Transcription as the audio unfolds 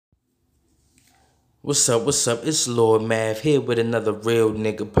What's up? What's up? It's Lord Mav here with another Real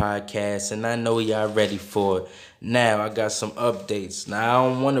Nigga podcast, and I know y'all ready for it. Now, I got some updates. Now, I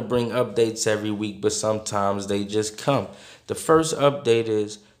don't want to bring updates every week, but sometimes they just come. The first update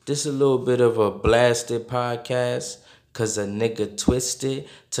is this a little bit of a blasted podcast, because a nigga twisted,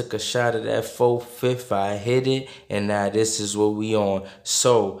 took a shot of that 4/5, I hit it, and now this is what we on.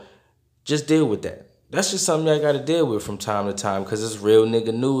 So, just deal with that. That's just something y'all gotta deal with from time to time because it's real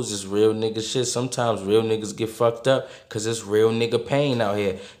nigga news, it's real nigga shit. Sometimes real niggas get fucked up because it's real nigga pain out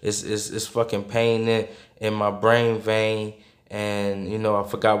here. It's fucking pain in my brain vein. And, I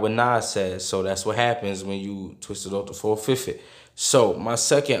forgot what Nas said. So that's what happens when you twist it off the 4/5. So my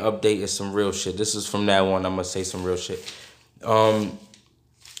second update is some real shit. This is from now on. I'm gonna say some real shit. Um,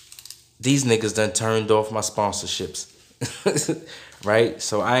 these niggas done turned off my sponsorships. Right?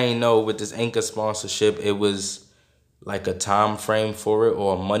 So I ain't know with this Anchor sponsorship, it was like a time frame for it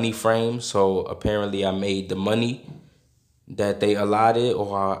or a money frame. So apparently I made the money that they allotted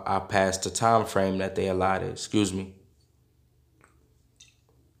or I passed the time frame that they allotted. Excuse me.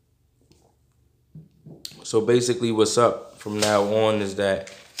 So basically what's up from now on is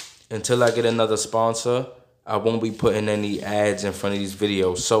that until I get another sponsor, I won't be putting any ads in front of these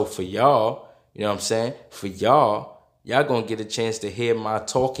videos. So for y'all, you know what I'm saying? For y'all gonna get a chance to hear my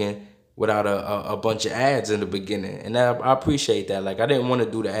talking without a bunch of ads in the beginning. And I appreciate that. Like I didn't want to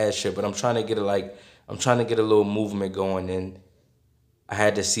do the ad shit, but I'm trying to get a little movement going, and I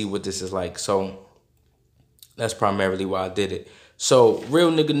had to see what this is like. So that's primarily why I did it. So,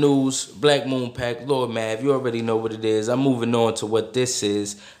 real nigga news, Black Moon Pack, Lord Mav, you already know what it is. I'm moving on to what this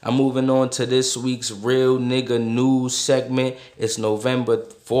is. I'm moving on to this week's real nigga news segment. It's November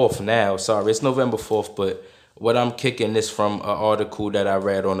 4th now. Sorry, it's November 4th, but what I'm kicking is from an article that I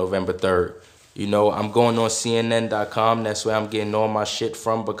read on November 3rd. I'm going on CNN.com. That's where I'm getting all my shit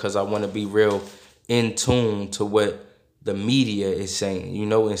from because I want to be real in tune to what the media is saying,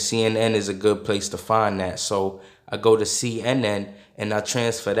 and CNN is a good place to find that. So I go to CNN and I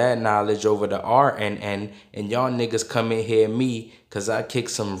transfer that knowledge over to RNN, and y'all niggas come in here me because I kick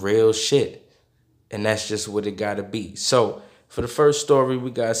some real shit. And that's just what it gotta be. So for the first story, we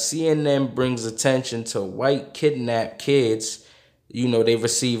got CNN brings attention to white kidnapped kids. They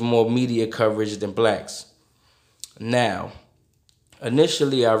receive more media coverage than blacks. Now,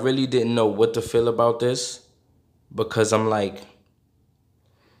 initially, I really didn't know what to feel about this because I'm like,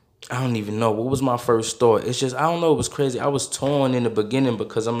 I don't even know. What was my first thought? It's just, I don't know. It was crazy. I was torn in the beginning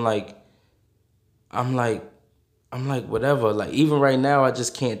because I'm like, whatever. Like, even right now, I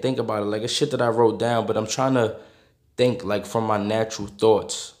just can't think about it. Like, it's shit that I wrote down, but I'm trying to think, like, from my natural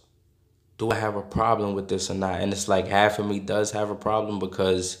thoughts. Do I have a problem with this or not? And it's like half of me does have a problem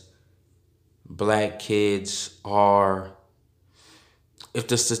because black kids are, if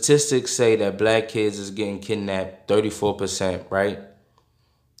the statistics say that black kids is getting kidnapped 34%, right?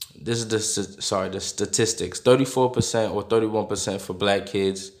 This is the statistics. 34% or 31% for black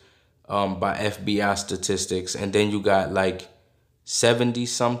kids by FBI statistics. And then you got like 70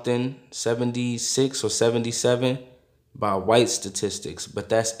 something, 76 or 77 by white statistics. But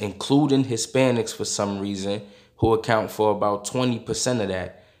that's including Hispanics for some reason, who account for about 20% of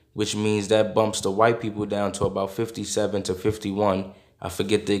that, which means that bumps the white people down to about 57 to 51. I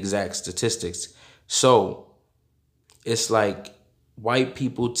forget the exact statistics. So it's like white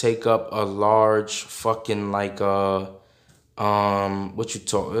people take up a large fucking what you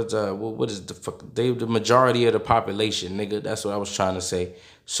talk, what is the fuck, they the majority of the population, nigga. That's what I was trying to say.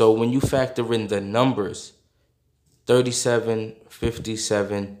 So when you factor in the numbers, 37,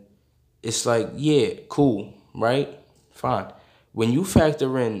 57, it's like, yeah, cool, right? Fine. When you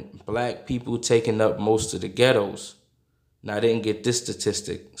factor in black people taking up most of the ghettos, now, I didn't get this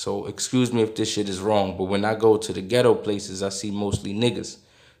statistic, so excuse me if this shit is wrong, but when I go to the ghetto places, I see mostly niggas.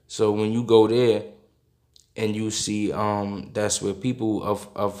 So when you go there and you see that's where people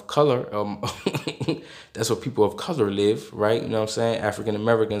of color, that's where people of color live, right? You know what I'm saying? African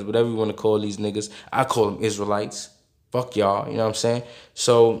Americans, whatever you want to call these niggas. I call them Israelites. Fuck y'all, you know what I'm saying?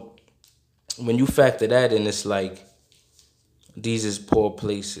 So when you factor that in, it's like these is poor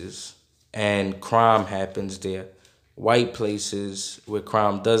places and crime happens there. White places where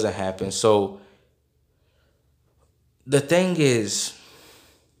crime doesn't happen. So the thing is,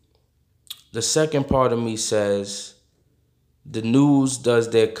 the second part of me says the news does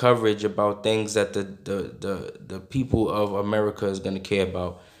their coverage about things that the people of America is going to care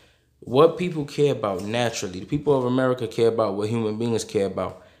about. What people care about naturally, the people of America care about what human beings care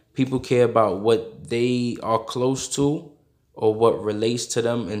about. People care about what they are close to or what relates to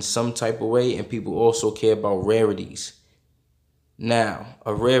them in some type of way, and people also care about rarities. Now,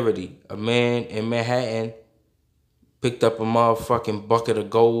 a rarity. A man in Manhattan picked up a motherfucking bucket of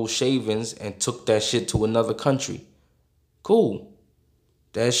gold shavings and took that shit to another country. Cool.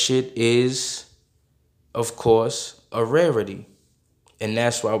 That shit is, of course, a rarity. And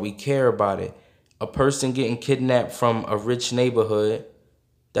that's why we care about it. A person getting kidnapped from a rich neighborhood,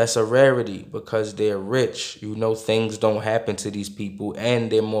 that's a rarity because they're rich. You know, things don't happen to these people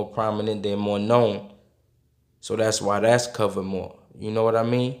and they're more prominent, they're more known. So that's why that's covered more. You know what I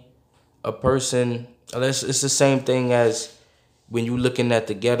mean? A person, it's the same thing as when you looking at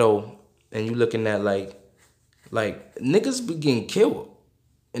the ghetto and you looking at like niggas be getting killed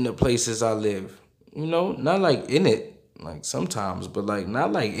in the places I live. You know, not like in it, like sometimes, but like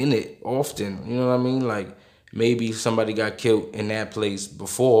not like in it often. You know what I mean? Like maybe somebody got killed in that place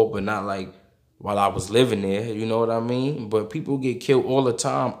before, but not like while I was living there. You know what I mean? But people get killed all the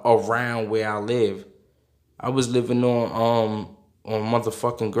time around where I live. I was living on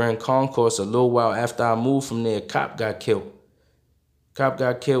motherfucking Grand Concourse a little while after I moved from there. A cop got killed. Cop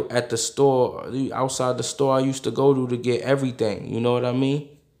got killed at the store, outside the store I used to go to get everything. You know what I mean?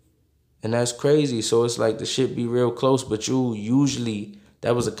 And that's crazy. So it's like the shit be real close, but you usually,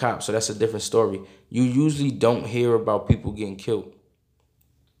 that was a cop, so that's a different story. You usually don't hear about people getting killed,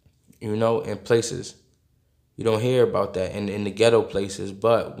 you know, in places. You don't hear about that in the ghetto places.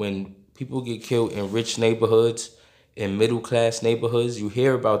 But when people get killed in rich neighborhoods, in middle class neighborhoods, you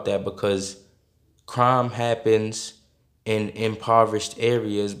hear about that because crime happens in impoverished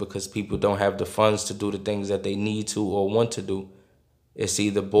areas because people don't have the funds to do the things that they need to or want to do. It's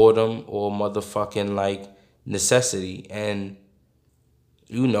either boredom or motherfucking like necessity. And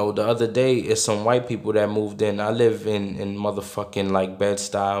you know, the other day it's some white people that moved in. I live in motherfucking like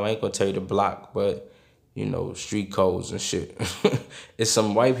Bed-Stuy. I ain't gonna tell you the block, but you know, street codes and shit. It's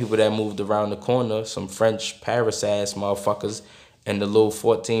some white people that moved around the corner, some French Paris ass motherfuckers, and the little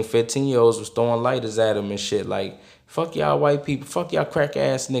 14, 15-year-olds was throwing lighters at them and shit. Like, fuck y'all white people, fuck y'all crack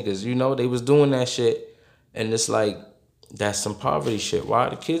ass niggas. You know, they was doing that shit. And it's like, that's some poverty shit. Why?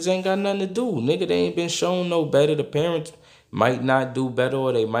 The kids ain't got nothing to do. Nigga, they ain't been shown no better. The parents might not do better,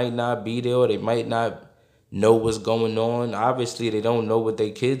 or they might not be there, or they might not know what's going on. Obviously, they don't know what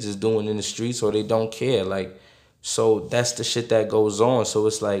their kids is doing in the streets, or they don't care. Like, so that's the shit that goes on. So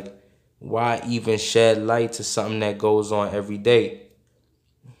it's like, why even shed light to something that goes on every day?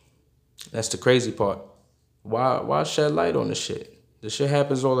 That's the crazy part. Why shed light on the shit? The shit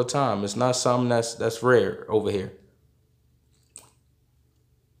happens all the time. It's not something that's rare over here.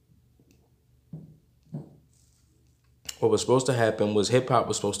 What was supposed to happen was hip-hop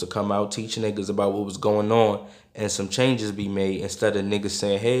was supposed to come out, teach niggas about what was going on, and some changes be made instead of niggas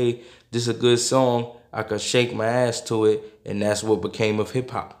saying, hey, this is a good song, I could shake my ass to it, and that's what became of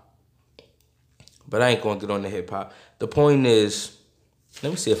hip-hop. But I ain't gonna get on the hip-hop. The point is, let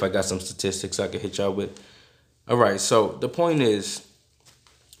me see if I got some statistics I can hit y'all with. All right, so the point is,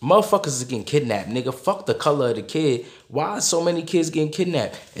 motherfuckers is getting kidnapped, nigga. Fuck the color of the kid. Why are so many kids getting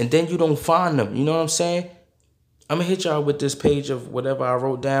kidnapped? And then you don't find them, you know what I'm saying? I'm gonna hit y'all with this page of whatever I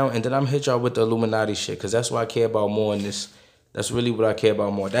wrote down, and then I'm gonna hit y'all with the Illuminati shit, because that's what I care about more in this. That's really what I care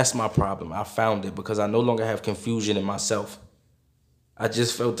about more. That's my problem. I found it because I no longer have confusion in myself. I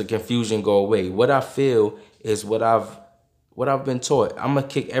just felt the confusion go away. What I feel is what I've been taught. I'm gonna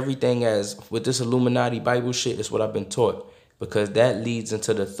kick everything as with this Illuminati Bible shit is what I've been taught, because that leads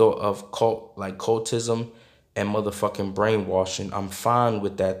into the thought of cult, like cultism and motherfucking brainwashing. I'm fine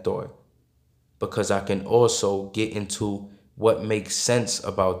with that thought, because I can also get into what makes sense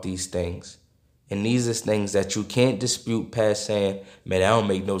about these things. And these are things that you can't dispute past saying, man, that don't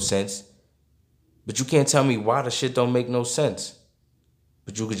make no sense. But you can't tell me why the shit don't make no sense.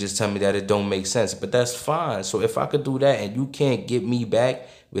 But you could just tell me that it don't make sense. But that's fine. So if I could do that and you can't get me back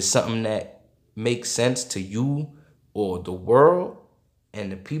with something that makes sense to you or the world and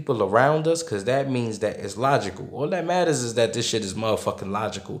the people around us, because that means that it's logical. All that matters is that this shit is motherfucking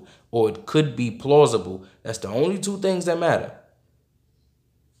logical, or it could be plausible. That's the only two things that matter.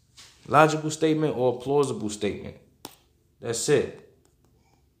 Logical statement or plausible statement. That's it.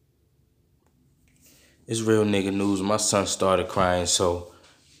 It's real nigga news. My son started crying, so,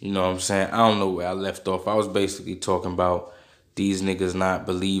 you know what I'm saying? I don't know where I left off. I was basically talking about these niggas not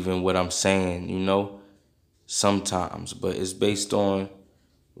believing what I'm saying, you know? Sometimes, but it's based on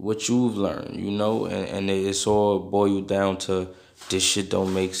what you've learned, you know, and it's all boiled down to this shit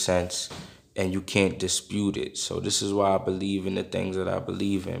don't make sense and you can't dispute it. So this is why I believe in the things that I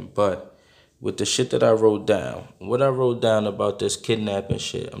believe in. But with the shit that I wrote down, what I wrote down about this kidnapping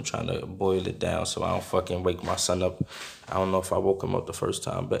shit, I'm trying to boil it down so I don't fucking wake my son up. I don't know if I woke him up the first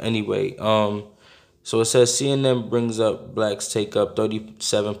time, but anyway, So it says CNN brings up blacks take up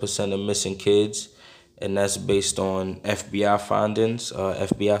 37% of missing kids, and that's based on FBI findings,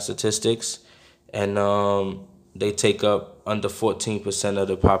 FBI statistics, and they take up under 14% of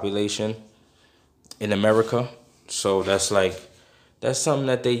the population in America. So that's something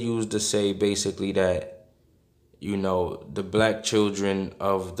that they use to say basically that, you know, the black children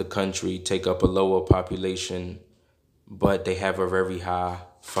of the country take up a lower population, but they have a very high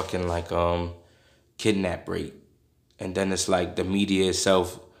fucking kidnap rate. And then it's like the media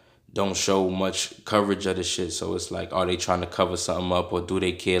itself don't show much coverage of the shit. So it's like, are they trying to cover something up, or do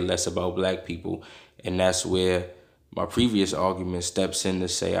they care less about black people? And that's where my previous argument steps in to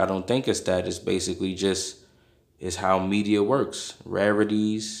say, I don't think it's that. It's basically just is how media works.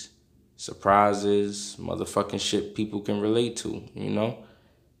 Rarities, surprises, motherfucking shit people can relate to, you know?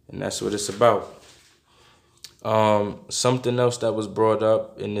 And that's what it's about. Something else that was brought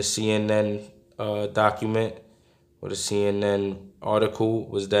up in the CNN document or the CNN article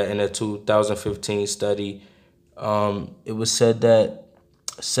was that in a 2015 study, it was said that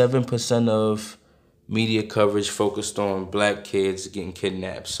 7% of media coverage focused on black kids getting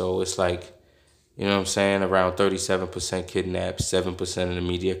kidnapped. So it's like, you know what I'm saying, around 37% kidnapped, 7% of the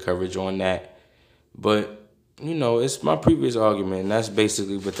media coverage on that. But, you know, it's my previous argument, and that's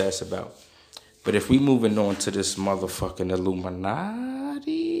basically what that's about. But if we moving on to this motherfucking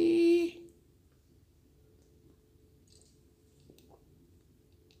Illuminati,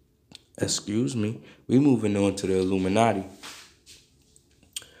 excuse me, we moving on to the Illuminati.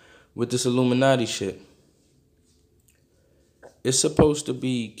 With this Illuminati shit, it's supposed to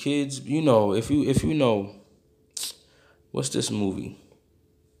be kids, you know, if you know, what's this movie?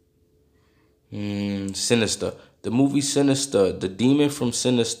 Sinister. The movie Sinister, the demon from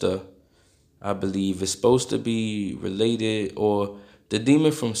Sinister, I believe, is supposed to be related, or the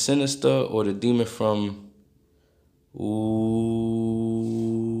demon from Sinister, or the demon from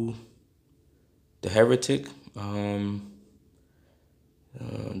The Heretic,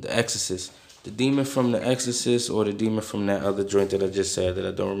 The Exorcist. The demon from The Exorcist, or the demon from that other joint that I just said that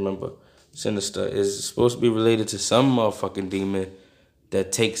I don't remember. Sinister is supposed to be related to some motherfucking demon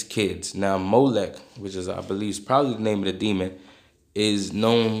that takes kids. Now Molech, which is I believe is probably the name of the demon, is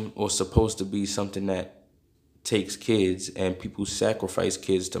known or supposed to be something that takes kids, and people sacrifice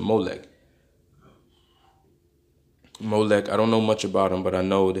kids to Molech. Molech, I don't know much about him, but I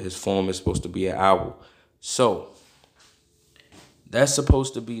know that his form is supposed to be an owl. So that's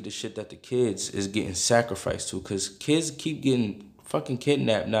supposed to be the shit that the kids is getting sacrificed to, because kids keep getting fucking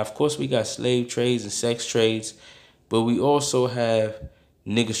kidnapped. Now, of course, we got slave trades and sex trades, but we also have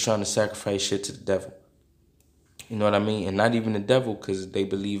niggas trying to sacrifice shit to the devil. You know what I mean? And not even the devil, because they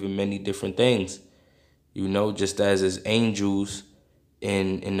believe in many different things. You know, just as angels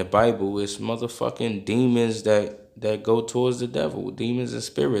in the Bible, it's motherfucking demons that go towards the devil, demons and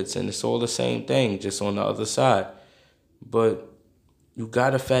spirits, and it's all the same thing, just on the other side. But you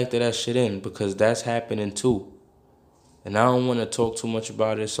gotta factor that shit in, because that's happening too. And I don't want to talk too much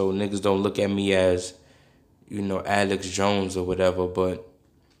about it so niggas don't look at me as, you know, Alex Jones or whatever, but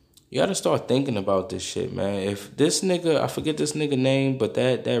you gotta start thinking about this shit, man. If this nigga, I forget this nigga name, but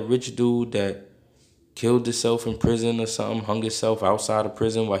that rich dude that killed himself in prison or something, hung himself outside of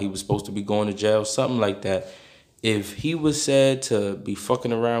prison while he was supposed to be going to jail, something like that. If he was said to be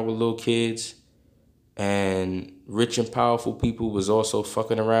fucking around with little kids, and rich and powerful people was also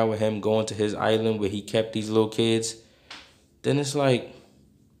fucking around with him, going to his island where he kept these little kids, then it's like,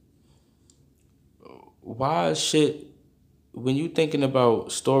 why shit, when you thinking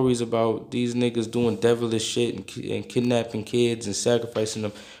about stories about these niggas doing devilish shit and kidnapping kids and sacrificing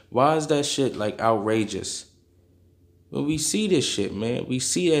them, why is that shit like outrageous? When we see this shit, man, we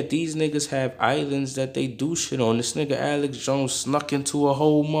see that these niggas have islands that they do shit on. This nigga Alex Jones snuck into a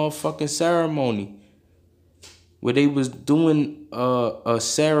whole motherfucking ceremony where they was doing a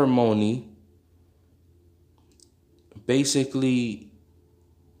ceremony, basically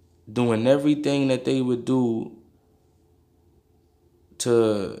doing everything that they would do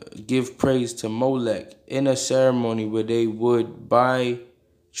to give praise to Molech, in a ceremony where they would, by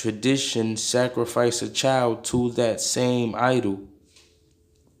tradition, sacrifice a child to that same idol.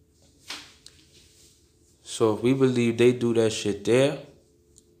 So if we believe they do that shit there,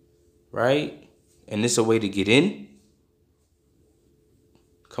 right? And it's a way to get in?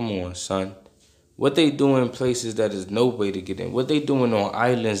 Come on, son. What they doing in places that is no way to get in? What they doing on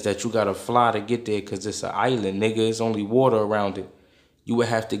islands that you gotta fly to get there because it's an island, nigga? It's only water around it. You would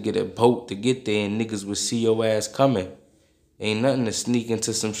have to get a boat to get there, and niggas would see your ass coming. Ain't nothing to sneak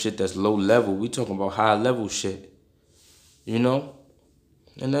into some shit that's low level. We talking about high level shit. You know?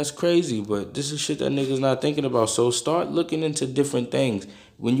 And that's crazy, but this is shit that niggas not thinking about. So start looking into different things.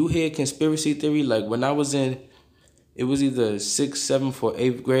 When you hear conspiracy theory, like when I was in, it was either 6th, 7th, or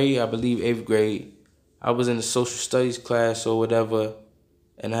 8th grade, I believe 8th grade. I was in the social studies class or whatever,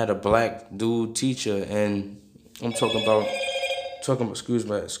 and I had a black dude teacher, and I'm talking about, excuse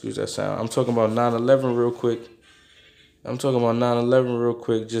that sound. I'm talking about 9/11 real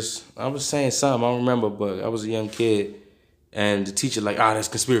quick. Just, I was saying something, I don't remember, but I was a young kid. And the teacher like, that's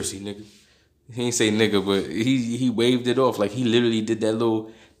conspiracy, nigga. He ain't say nigga, but he waved it off. Like, he literally did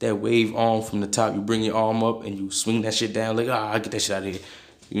that wave arm from the top. You bring your arm up and you swing that shit down. Like, I'll get that shit out of here.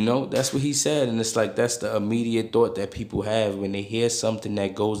 You know, that's what he said. And it's like, that's the immediate thought that people have when they hear something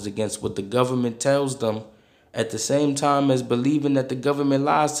that goes against what the government tells them, at the same time as believing that the government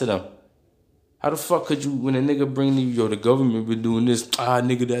lies to them. How the fuck could you, when a nigga bring you, the government been doing this,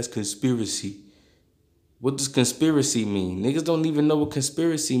 nigga, that's conspiracy. What does conspiracy mean? Niggas don't even know what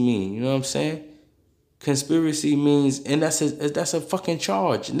conspiracy mean. You know what I'm saying? Conspiracy means, and that's a fucking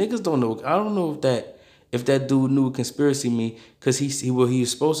charge. Niggas don't know. I don't know if that dude knew what conspiracy mean, cause he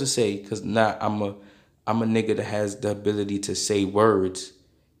was supposed to say, cause I'm a nigga that has the ability to say words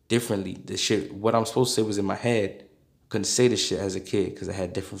differently. The shit, what I'm supposed to say was in my head. Couldn't say this shit as a kid because I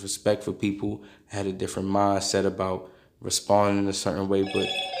had different respect for people. I had a different mindset about responding a certain way, but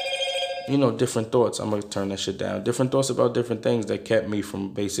different thoughts. I'm gonna turn that shit down. Different thoughts about different things that kept me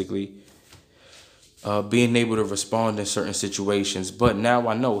from basically being able to respond in certain situations. But now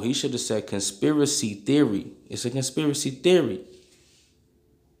I know he should have said conspiracy theory. It's a conspiracy theory.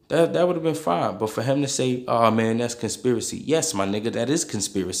 That would have been fine. But for him to say, oh man, that's conspiracy. Yes, my nigga, that is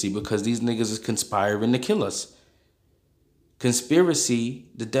conspiracy because these niggas is conspiring to kill us. Conspiracy,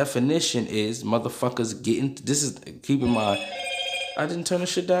 the definition is motherfuckers getting, this is, keep in mind, I didn't turn the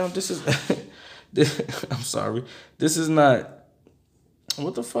shit down. This is, I'm sorry. This is not,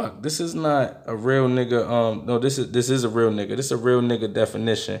 what the fuck? This is not a real nigga. No, this is a real nigga. This is a real nigga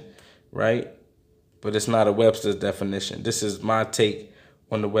definition, right? But it's not a Webster's definition. This is my take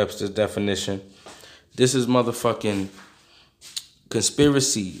on the Webster's definition. This is motherfucking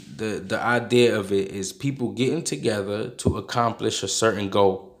conspiracy. The idea of it is people getting together to accomplish a certain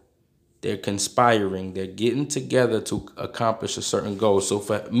goal. They're conspiring. They're getting together to accomplish a certain goal. So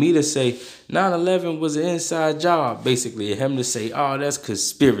for me to say 9/11 was an inside job, basically, and him to say, oh, that's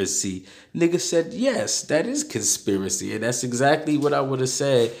conspiracy. Nigga said, yes, that is conspiracy. And that's exactly what I would have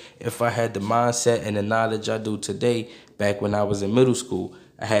said if I had the mindset and the knowledge I do today back when I was in middle school.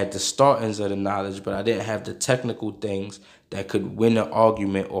 I had the startings of the knowledge, but I didn't have the technical things that could win an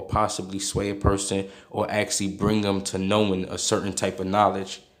argument or possibly sway a person or actually bring them to knowing a certain type of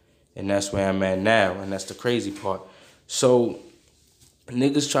knowledge. And that's where I'm at now, and that's the crazy part. So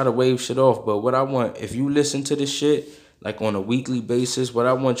niggas try to wave shit off, but what I want, if you listen to this shit, like on a weekly basis, what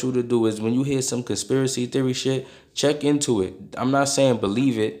I want you to do is when you hear some conspiracy theory shit, check into it. I'm not saying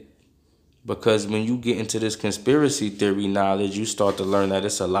believe it, because when you get into this conspiracy theory knowledge, you start to learn that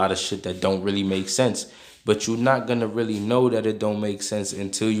it's a lot of shit that don't really make sense. But you're not going to really know that it don't make sense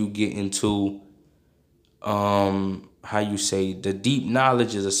until you get into how you say, the deep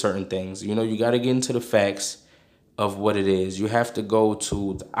knowledges of certain things. You got to get into the facts of what it is. You have to go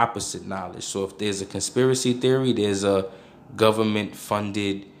to the opposite knowledge. So if there's a conspiracy theory, there's a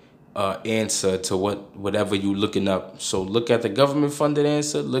government-funded answer to whatever you're looking up. So look at the government-funded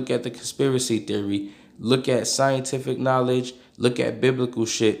answer, look at the conspiracy theory, look at scientific knowledge, look at biblical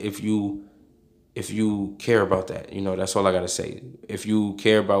shit if you care about that. That's all I gotta say. If you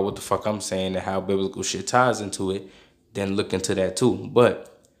care about what the fuck I'm saying and how biblical shit ties into it, then look into that too.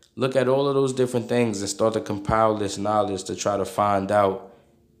 But look at all of those different things and start to compile this knowledge to try to find out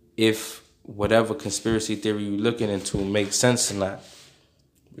if whatever conspiracy theory you're looking into makes sense or not.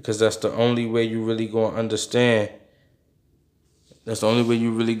 Because that's the only way you really gonna understand. That's the only way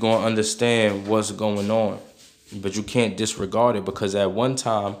you really gonna understand what's going on. But you can't disregard it, because at one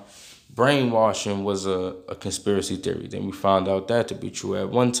time, brainwashing was a conspiracy theory. Then we found out that to be true. At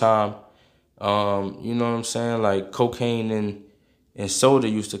one time, you know what I'm saying? Like cocaine and soda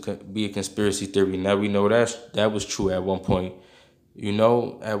used to be a conspiracy theory. Now we know that was true at one point.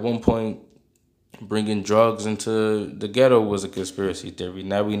 At one point, bringing drugs into the ghetto was a conspiracy theory.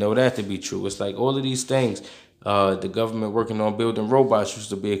 Now we know that to be true. It's like all of these things. The government working on building robots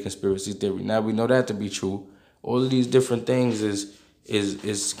used to be a conspiracy theory. Now we know that to be true. All of these different things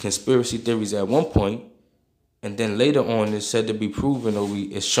is conspiracy theories at one point, and then later on it's said to be proven or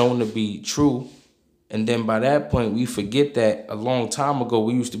it's shown to be true. And then by that point we forget that a long time ago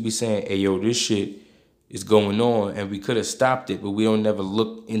we used to be saying, hey yo, this shit is going on, and we could have stopped it, but we don't never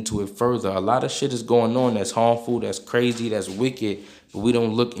look into it further. A lot of shit is going on that's harmful, that's crazy, that's wicked, but we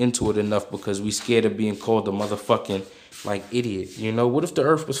don't look into it enough because we scared of being called a motherfucking like idiot. You know, what if the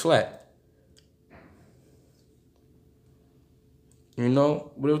earth was flat? You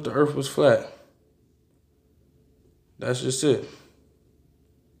know, what if the earth was flat? That's just it.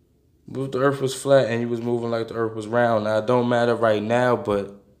 What if the earth was flat and you was moving like the earth was round? Now, it don't matter right now,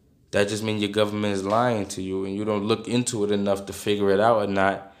 but that just means your government is lying to you and you don't look into it enough to figure it out or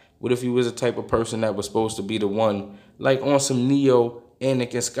not. What if you was the type of person that was supposed to be the one, like on some Neo,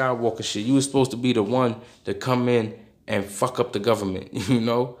 Anakin Skywalker shit, you was supposed to be the one to come in and fuck up the government, you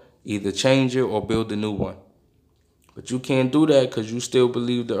know? Either change it or build a new one. But you can't do that because you still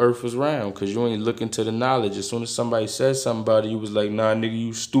believe the earth was round because you ain't looking to the knowledge. As soon as somebody says something about it, you was like, nah, nigga,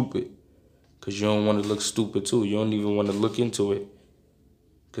 you stupid. Because you don't want to look stupid too. You don't even want to look into it.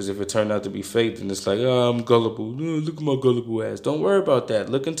 Because if it turned out to be fake, then it's like, oh, I'm gullible. Oh, look at my gullible ass. Don't worry about that.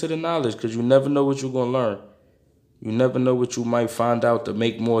 Look into the knowledge because you never know what you're going to learn. You never know what you might find out to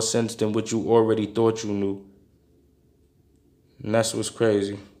make more sense than what you already thought you knew. And that's what's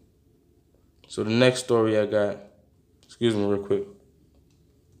crazy. So the next story I got, excuse me real quick.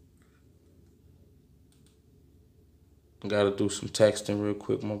 I got to do some texting real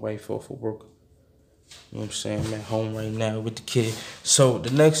quick. My wife off of work. You know what I'm saying? I'm at home right now with the kid. So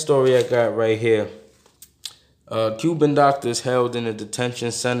the next story I got right here. Cuban doctors held in a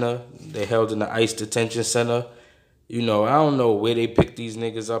detention center. They held in the ICE detention center. You know, I don't know where they picked these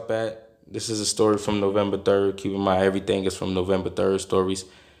niggas up at. This is a story from November 3rd. Keep in mind, everything is from November 3rd stories.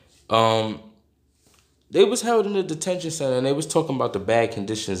 They was held in a detention center and they was talking about the bad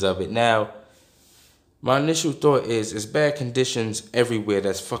conditions of it. Now, my initial thought is, it's bad conditions everywhere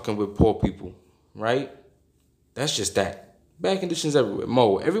that's fucking with poor people. Right? That's just that. Bad conditions everywhere.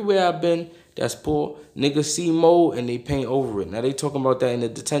 Mo, everywhere I've been that's poor, niggas see Mo and they paint over it. Now they talking about that in the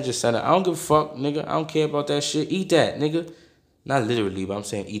detention center. I don't give a fuck, nigga. I don't care about that shit. Eat that, nigga. Not literally, but I'm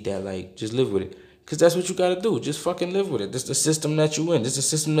saying eat that, like, just live with it. Because that's what you got to do. Just fucking live with it. This is the system that you in. This is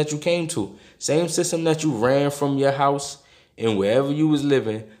the system that you came to. Same system that you ran from your house and wherever you was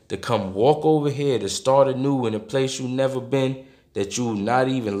living to come walk over here to start anew in a place you never been, that you not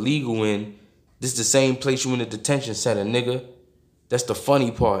even legal in. This is the same place you in the detention center, nigga. That's the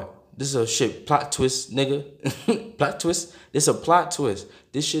funny part. This is a shit plot twist, nigga. Plot twist? This a plot twist.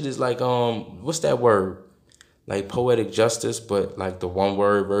 This shit is like, what's that word? Like poetic justice, but like the one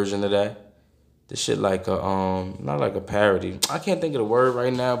word version of that. This shit like a, not like a parody. I can't think of the word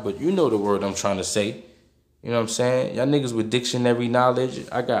right now, but you know the word I'm trying to say. You know what I'm saying? Y'all niggas with dictionary knowledge.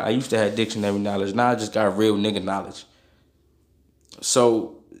 I used to have dictionary knowledge. Now I just got real nigga knowledge.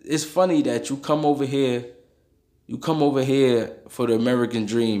 So it's funny that you come over here for the American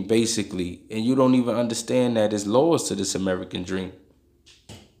dream, basically, and you don't even understand that there's laws to this American dream.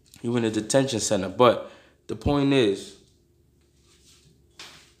 You in a detention center. But the point is,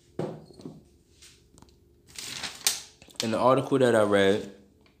 in the article that I read,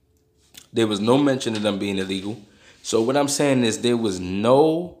 there was no mention of them being illegal. So what I'm saying is there was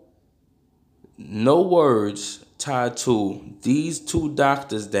no words tied to these two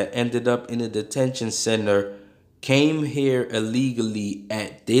doctors that ended up in a detention center, came here illegally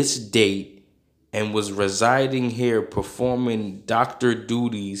at this date, and was residing here performing doctor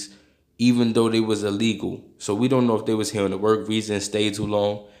duties even though they was illegal. So we don't know if they was here on a work visa and stayed too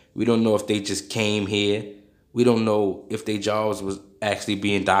long. We don't know if they just came here. We don't know if their jobs was actually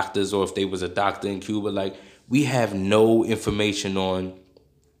being doctors or if they was a doctor in Cuba. Like, we have no information on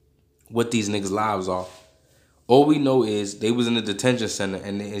what these niggas' lives are. All we know is they was in the detention center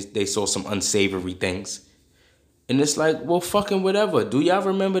and they saw some unsavory things. And it's like, well, fucking whatever. Do y'all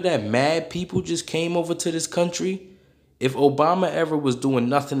remember that mad people just came over to this country? If Obama ever was doing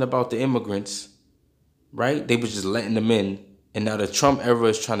nothing about the immigrants, right? They was just letting them in. And now the Trump era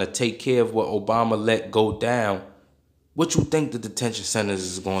is trying to take care of what Obama let go down. What you think the detention centers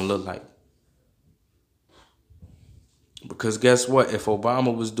is going to look like? Because guess what? If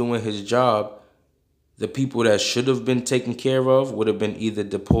Obama was doing his job, the people that should have been taken care of would have been either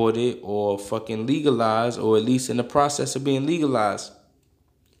deported or fucking legalized, or at least in the process of being legalized.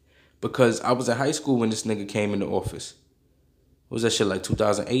 Because I was in high school when this nigga came into office. What was that shit, like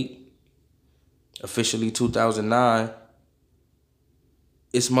 2008? Officially 2009.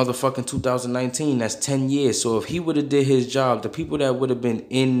 It's motherfucking 2019. That's 10 years. So if he would have did his job, the people that would have been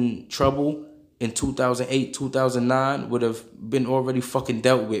in trouble in 2008, 2009 would have been already fucking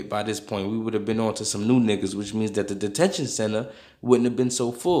dealt with by this point. We would have been on to some new niggas, which means that the detention center wouldn't have been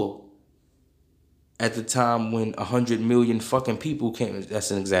so full. at the time when 100 million fucking people came.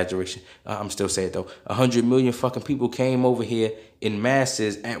 That's an exaggeration. I'm still saying it though. 100 million fucking people came over here in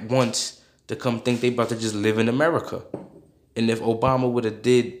masses at once to come think they about to just live in America. And if Obama would have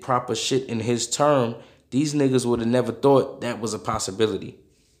did proper shit in his term, these niggas would have never thought that was a possibility.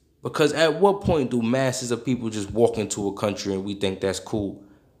 Because at what point do masses of people just walk into a country and we think that's cool?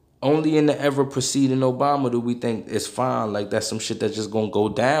 Only in the ever preceding Obama do we think it's fine, like that's some shit that's just gonna go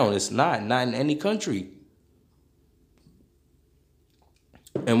down. It's not in any country.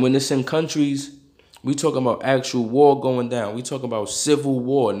 And when it's in countries, we talking about actual war going down. We talking about civil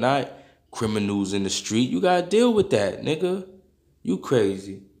war, not criminals in the street. You gotta deal with that, nigga. You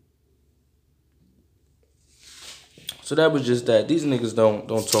crazy. So that was just that. These niggas don't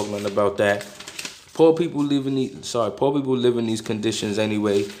talk nothing about that. Poor people live in these conditions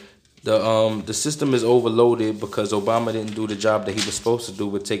anyway. The system is overloaded because Obama didn't do the job that he was supposed to do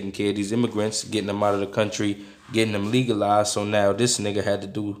with taking care of these immigrants, getting them out of the country, getting them legalized. So now this nigga had to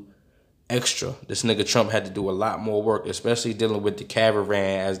do extra. This nigga Trump had to do a lot more work, especially dealing with the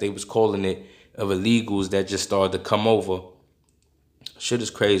caravan, as they was calling it, of illegals that just started to come over. Shit is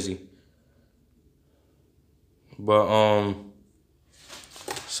crazy. But,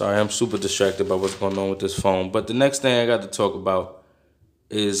 sorry, I'm super distracted by what's going on with this phone. But the next thing I got to talk about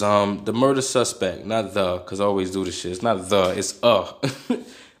is the murder suspect. Not the, because I always do this shit. It's not the, it's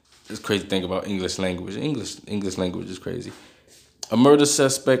It's crazy to think about English language. English language is crazy. A murder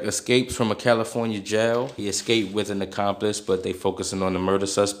suspect escapes from a California jail. He escaped with an accomplice, but they focusing on the murder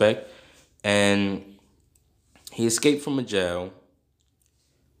suspect. And he escaped from a jail.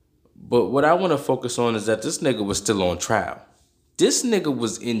 But what I want to focus on is that this nigga was still on trial. This nigga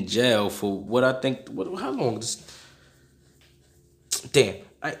was in jail for what I think, how long?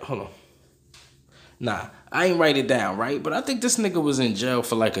 Hold on. Nah, I ain't write it down, right? But I think this nigga was in jail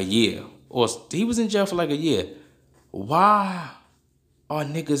for like a year. Or he was in jail for like a year. Why are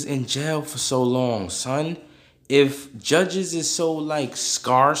niggas in jail for so long, son? If judges is so like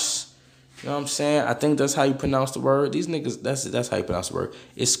scarce, you know what I'm saying? I think that's how you pronounce the word. These niggas, that's how you pronounce the word.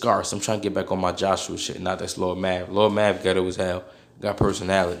 It's scarce. I'm trying to get back on my Joshua shit. Not that's Lord Mav. Lord Mav ghetto as hell. Got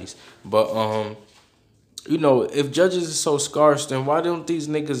personalities. But, you know, if judges are so scarce, then why don't these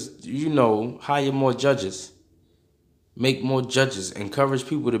niggas, you know, hire more judges? Make more judges. Encourage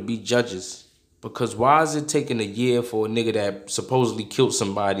people to be judges. Because why is it taking a year for a nigga that supposedly killed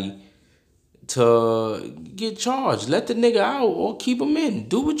somebody to get charged? Let the nigga out or keep him in.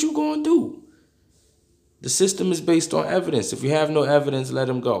 Do what you gonna do. The system is based on evidence. If you have no evidence, let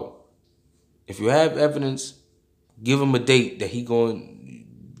him go. If you have evidence, give him a date that he gonna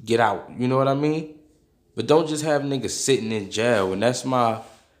get out. You know what I mean? But don't just have niggas sitting in jail. And that's my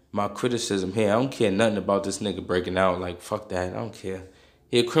criticism here. I don't care nothing about this nigga breaking out. Like, fuck that. I don't care.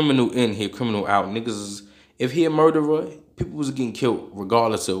 He a criminal in, he a criminal out. Niggas, if he a murderer, people was getting killed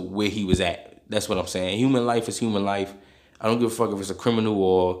regardless of where he was at. That's what I'm saying. Human life is human life. I don't give a fuck if it's a criminal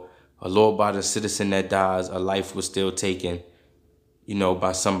or a law-abiding citizen that dies. A life was still taken, you know,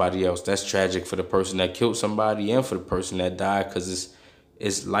 by somebody else. That's tragic for the person that killed somebody and for the person that died, because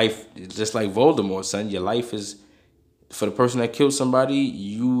it's life. It's just like Voldemort, son. Your life is, for the person that killed somebody,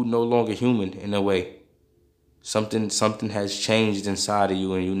 you no longer human in a way. Something has changed inside of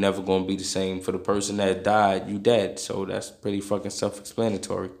you, and you never gonna be the same. For the person that died, you dead. So that's pretty fucking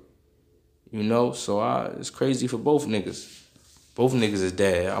self-explanatory. You know, so it's crazy for both niggas. Both niggas is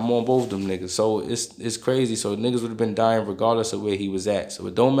dead. I'm on both of them niggas. So it's crazy. So niggas would have been dying regardless of where he was at. So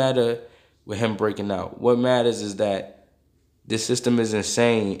it don't matter with him breaking out. What matters is that this system is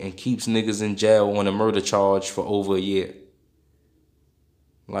insane and keeps niggas in jail on a murder charge for over a year.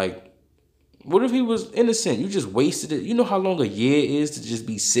 Like, what if he was innocent? You just wasted it. You know how long a year is to just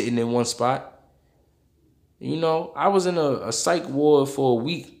be sitting in one spot? You know, I was in a psych ward for a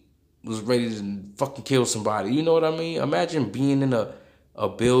week. Was ready to fucking kill somebody. You know what I mean? Imagine being in a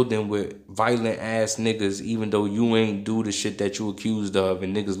building with violent ass niggas, even though you ain't do the shit that you accused of,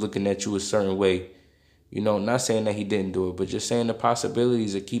 and niggas looking at you a certain way. You know, not saying that he didn't do it, but just saying the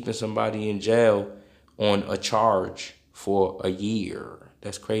possibilities of keeping somebody in jail on a charge for a year.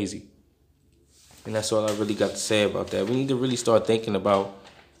 That's crazy. And that's all I really got to say about that. We need to really start thinking about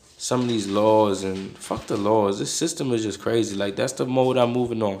some of these laws, and fuck the laws. This system is just crazy. Like, that's the mode I'm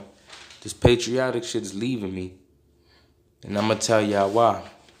moving on. This patriotic shit is leaving me. And I'm going to tell y'all why.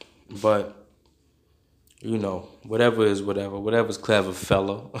 But, you know, whatever is whatever. Whatever's clever,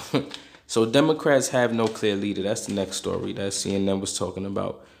 fella. So Democrats have no clear leader. That's the next story that CNN was talking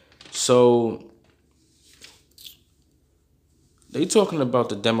about. So they talking about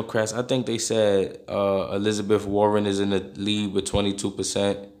the Democrats. I think they said Elizabeth Warren is in the lead with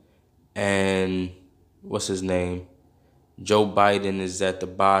 22%. And what's his name? Joe Biden is at the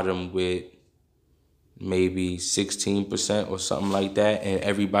bottom with maybe 16% or something like that, and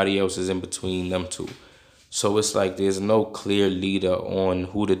everybody else is in between them two. So it's like there's no clear leader on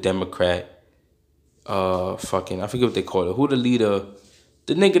who the Democrat I forget what they call it. Who the leader,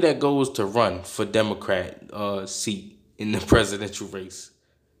 the nigga that goes to run for Democrat seat in the presidential race.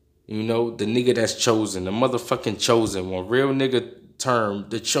 You know, the nigga that's chosen, the motherfucking chosen one, real nigga term,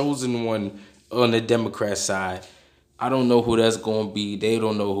 the chosen one on the Democrat side. I don't know who that's gonna be. They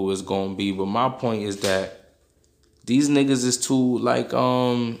don't know who it's gonna be. But my point is that these niggas is too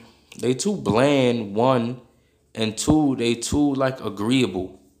they too bland, one, and two, they too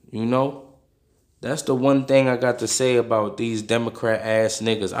agreeable, you know? That's the one thing I got to say about these Democrat ass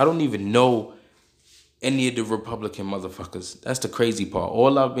niggas. I don't even know any of the Republican motherfuckers. That's the crazy part.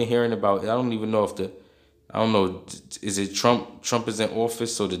 All I've been hearing about, I don't even know if I don't know, is it Trump? Trump is in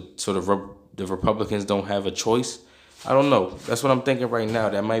office, so the Republicans don't have a choice. I don't know. That's what I'm thinking right now.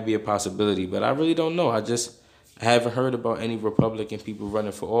 That might be a possibility, but I really don't know. I haven't heard about any Republican people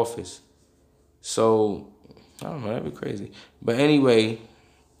running for office. So I don't know. That'd be crazy. But anyway,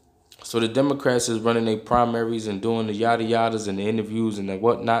 so the Democrats is running their primaries and doing the yada yadas and the interviews and the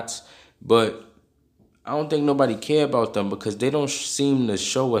whatnots, but I don't think nobody care about them because they don't seem to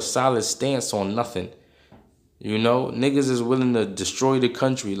show a solid stance on nothing. You know, niggas is willing to destroy the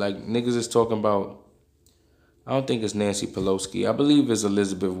country. Like, niggas is talking about, I don't think it's Nancy Pelosi. I believe it's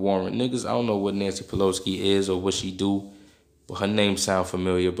Elizabeth Warren. Niggas, I don't know what Nancy Pelosi is or what she do, but her name sound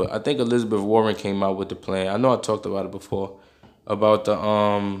familiar. But I think Elizabeth Warren came out with the plan. I know I talked about it before, about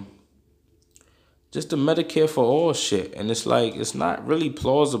the, just the Medicare for all shit. And it's like, it's not really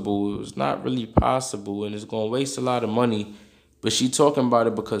plausible. It's not really possible. And it's going to waste a lot of money. But she talking about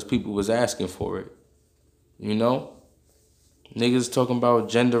it because people was asking for it. You know? Niggas talking about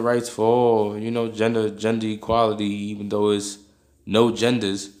gender rights for all. You know, gender equality, even though it's no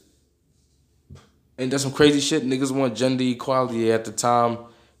genders. Ain't that some crazy shit? Niggas want gender equality at the time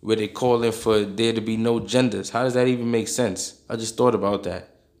where they calling for there to be no genders. How does that even make sense? I just thought about that.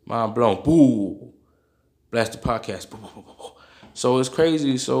 Mind blown. Boo. Blast the podcast. So it's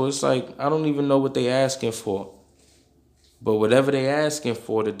crazy. So it's like, I don't even know what they asking for. But whatever they asking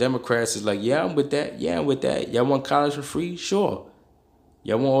for, the Democrats is like, yeah, I'm with that. Yeah, I'm with that. Y'all want college for free? Sure.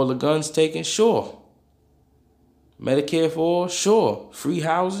 Y'all want all the guns taken? Sure. Medicare for all? Sure. Free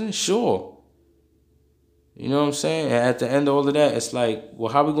housing? Sure. You know what I'm saying? And at the end of all of that, it's like,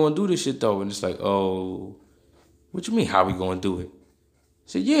 well, how we going to do this shit, though? And it's like, oh, what you mean, how we going to do it? I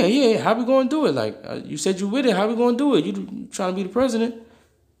said, yeah, how we going to do it? Like, you said you with it. How we going to do it? You trying to be the president?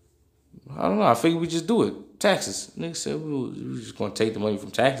 I don't know. I figured we just do it. Taxes. Niggas said we're just going to take the money from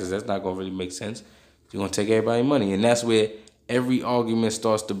taxes. That's not going to really make sense. You're going to take everybody's money. And that's where every argument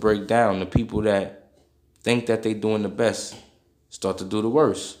starts to break down. The people that think that they doing the best start to do the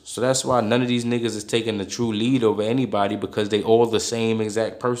worst. So that's why none of these niggas is taking the true lead over anybody, because they all the same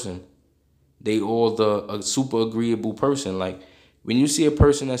exact person. They all a super agreeable person. Like, when you see a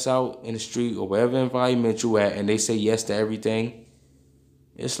person that's out in the street or wherever environment you at and they say yes to everything,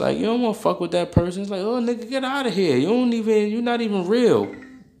 it's like, you don't want to fuck with that person. It's like, oh, nigga, get out of here. You're not even real.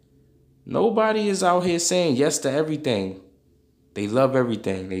 Nobody is out here saying yes to everything. They love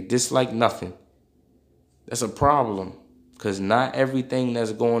everything. They dislike nothing. That's a problem. Because not everything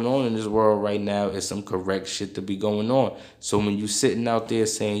that's going on in this world right now is some correct shit to be going on. So when you sitting out there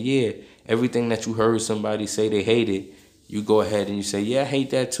saying, yeah, everything that you heard somebody say they hated, you go ahead and you say, yeah, I hate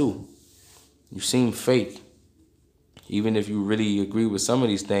that too. You seem fake. Even if you really agree with some of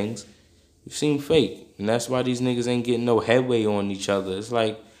these things, you seem fake. And that's why these niggas ain't getting no headway on each other. It's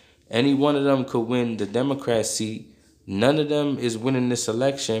like any one of them could win the Democrat seat. None of them is winning this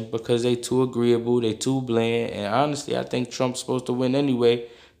election because they too agreeable, they too bland. And honestly, I think Trump's supposed to win anyway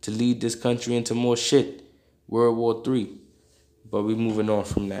to lead this country into more shit. World War III. But we moving on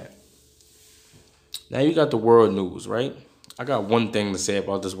from that. Now you got the world news, right? I got one thing to say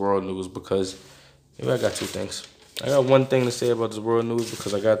about this world news because maybe I got two things. I got one thing to say about this world news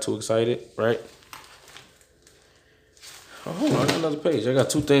because I got too excited, right? Oh, hold on, I got another page. I got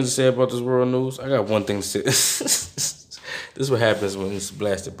two things to say about this world news. I got one thing to say. This is what happens when it's a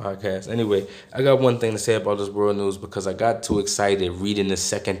blasted podcast. Anyway, I got one thing to say about this world news because I got too excited reading the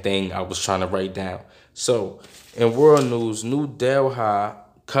second thing I was trying to write down. So, in world news, New Delhi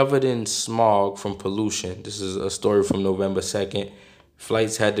covered in smog from pollution. This is a story from November 2nd.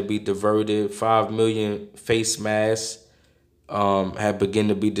 Flights had to be diverted. 5 million face masks had begun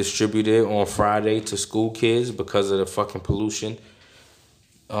to be distributed on Friday to school kids because of the fucking pollution.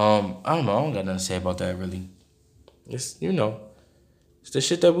 I don't know. I don't got nothing to say about that, really. It's, you know. It's the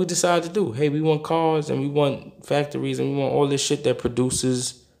shit that we decide to do. Hey, we want cars and we want factories and we want all this shit that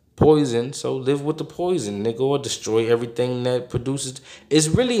produces poison. So live with the poison, nigga, or destroy everything that produces. It's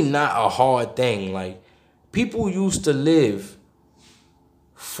really not a hard thing. Like, people used to live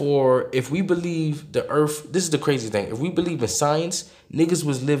for, if we believe the earth, this is the crazy thing. If we believe in science, niggas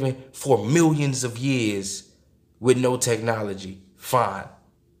was living for millions of years with no technology. Fine.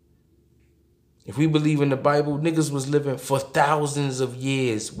 If we believe in the Bible, niggas was living for thousands of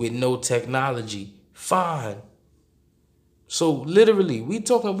years with no technology. Fine. So literally, we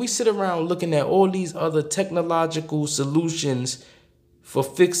sit around looking at all these other technological solutions for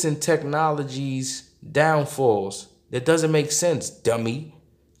fixing technology's downfalls. That doesn't make sense, dummy.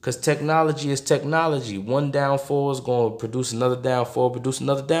 Because technology is technology. One downfall is going to produce another downfall, produce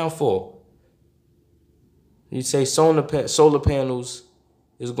another downfall. You say solar panels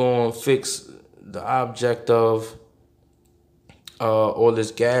is going to fix the object of all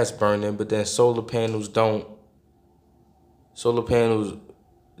this gas burning, but then solar panels,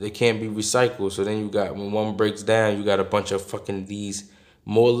 they can't be recycled. So then you got, when one breaks down, you got a bunch of fucking these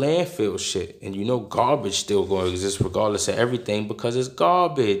more landfill shit. And you know garbage still going to exist regardless of everything because it's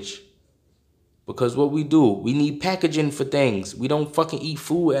garbage. Because what we do, we need packaging for things. We don't fucking eat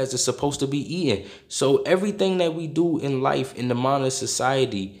food as it's supposed to be eaten. So everything that we do in life, in the modern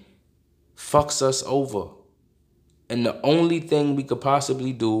society, fucks us over. And the only thing we could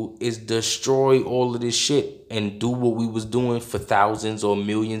possibly do is destroy all of this shit and do what we was doing for thousands or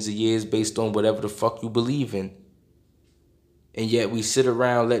millions of years based on whatever the fuck you believe in. And yet we sit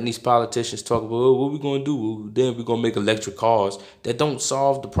around letting these politicians talk about, oh, what we gonna do? Then we gonna make electric cars. That don't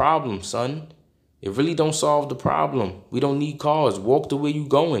solve the problem, son. It really don't solve the problem. We don't need cars. Walk the way you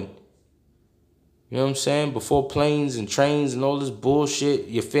going. You know what I'm saying? Before planes and trains and all this bullshit,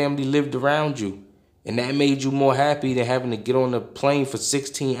 your family lived around you. And that made you more happy than having to get on a plane for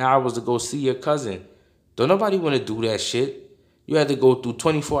 16 hours to go see your cousin. Don't nobody want to do that shit. You had to go through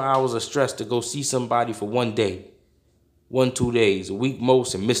 24 hours of stress to go see somebody for one day. 1-2 days, a week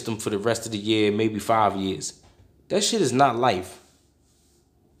most, and miss them for the rest of the year, maybe 5 years. That shit is not life.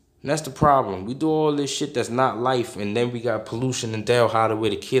 And that's the problem. We do all this shit that's not life, and then we got pollution in Delhi where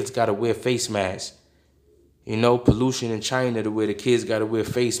the kids got to wear face masks. You know, pollution in China to where the kids got to wear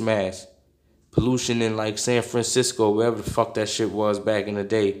face masks. Pollution in like San Francisco, wherever the fuck that shit was back in the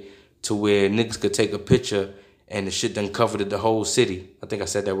day, to where niggas could take a picture and the shit done covered the whole city. I think I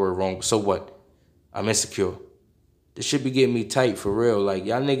said that word wrong, but so what? I'm insecure. This shit be getting me tight for real. Like,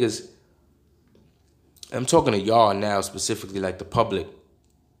 y'all niggas, I'm talking to y'all now specifically, like the public.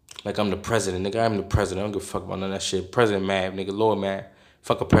 Like I'm the president, nigga. I'm the president. I don't give a fuck about none of that shit. President Mav, nigga. Lord Mav.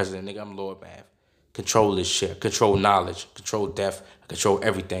 Fuck a president, nigga. I'm Lord Mav. Control this shit. Control knowledge. Control death. I control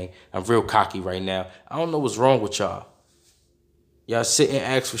everything. I'm real cocky right now. I don't know what's wrong with y'all. Y'all sit and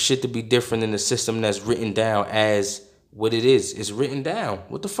ask for shit to be different in the system that's written down as what it is. It's written down.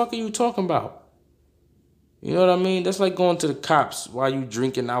 What the fuck are you talking about? You know what I mean? That's like going to the cops while you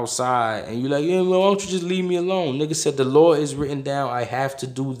drinking outside and you like, yeah, well, why don't you just leave me alone? Nigga said the law is written down. I have to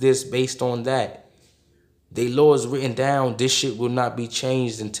do this based on that. The law is written down. This shit will not be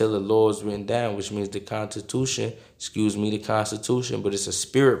changed until the law is written down, which means the Constitution, the Constitution, but it's a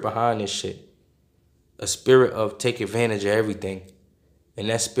spirit behind this shit. A spirit of take advantage of everything. And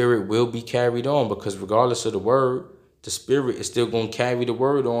that spirit will be carried on because regardless of the word, the spirit is still going to carry the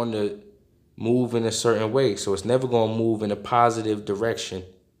word on to move in a certain way. So it's never going to move in a positive direction.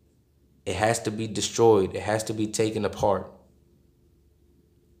 It has to be destroyed. It has to be taken apart.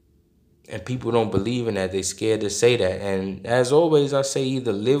 And people don't believe in that. They scared to say that. And as always, I say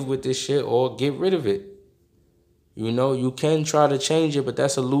either live with this shit or get rid of it. You know, you can try to change it, but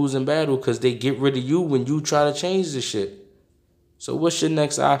that's a losing battle because they get rid of you when you try to change the shit. So what's your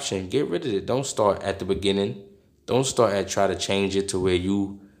next option? Get rid of it. Don't start at the beginning. Don't start at try to change it to where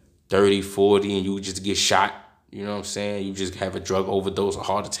you 30, 40 and you just get shot. You know what I'm saying? You just have a drug overdose, a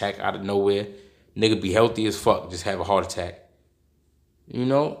heart attack out of nowhere. Nigga be healthy as fuck, just have a heart attack. You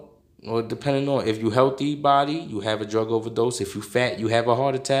know? Or depending on if you healthy body, you have a drug overdose. If you fat, you have a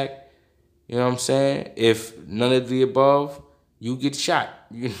heart attack. You know what I'm saying? If none of the above, you get shot.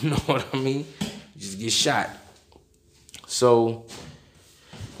 You know what I mean? You just get shot. So,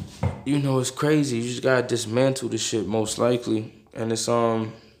 you know, it's crazy. You just gotta dismantle the shit most likely. And it's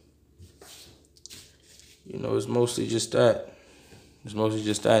you know, it's mostly just that. It's mostly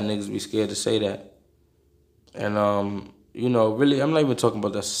just that. Niggas be scared to say that. And you know, really, I'm not even talking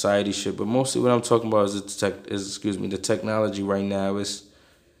about that society shit, but mostly what I'm talking about is the technology right now. Is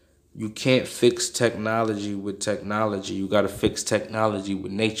you can't fix technology with technology. You got to fix technology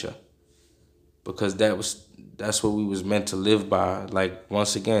with nature, because that's what we was meant to live by. Like,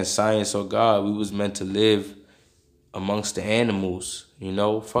 once again, science or God, we was meant to live amongst the animals, you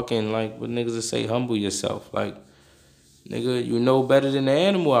know? Fucking, like, what niggas that say, humble yourself. Like, nigga, you know better than the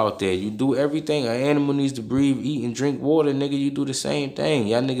animal out there. You do everything. An animal needs to breathe, eat, and drink water. Nigga, you do the same thing.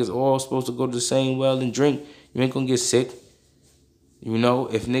 Y'all niggas all supposed to go to the same well and drink. You ain't gonna get sick. You know,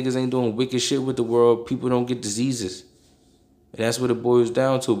 if niggas ain't doing wicked shit with the world, people don't get diseases. And that's what it boils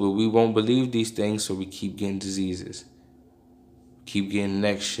down to. But we won't believe these things, so we keep getting diseases. We keep getting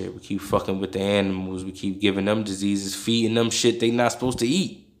next shit. We keep fucking with the animals. We keep giving them diseases, feeding them shit they not supposed to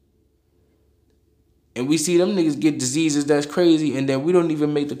eat. And we see them niggas get diseases that's crazy, and then we don't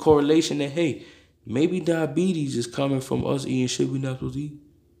even make the correlation that, hey, maybe diabetes is coming from us eating shit we not supposed to eat.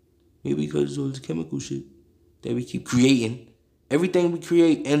 Maybe because of all this chemical shit that we keep creating. Everything we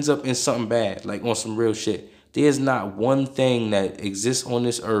create ends up in something bad, like on some real shit. There's not one thing that exists on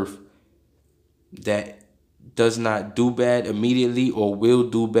this earth that does not do bad immediately or will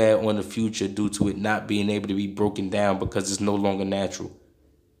do bad on the future due to it not being able to be broken down because it's no longer natural.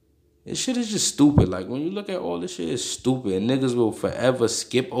 This shit is just stupid. Like, when you look at all this shit, it's stupid. And niggas will forever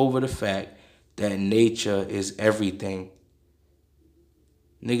skip over the fact that nature is everything.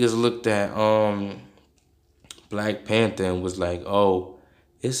 Niggas looked at Black Panther and was like, oh,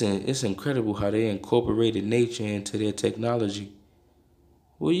 it's incredible how they incorporated nature into their technology.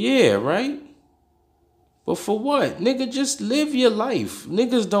 Well, yeah, right? But for what? Nigga, just live your life.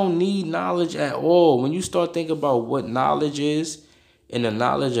 Niggas don't need knowledge at all. When you start thinking about what knowledge is and the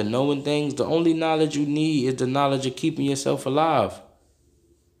knowledge of knowing things, the only knowledge you need is the knowledge of keeping yourself alive.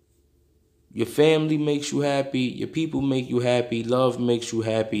 Your family makes you happy. Your people make you happy. Love makes you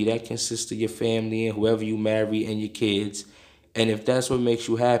happy. That consists of your family and whoever you marry and your kids. And if that's what makes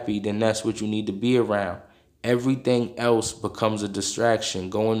you happy, then that's what you need to be around. Everything else becomes a distraction.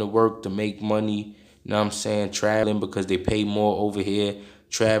 Going to work to make money, you know what I'm saying? Traveling because they pay more over here.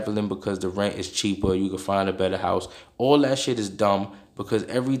 Traveling because the rent is cheaper. You can find a better house. All that shit is dumb because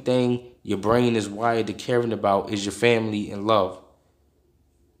everything your brain is wired to caring about is your family and love.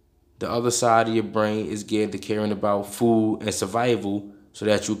 The other side of your brain is geared to caring about food and survival so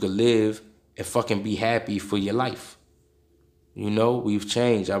that you can live and fucking be happy for your life. You know, we've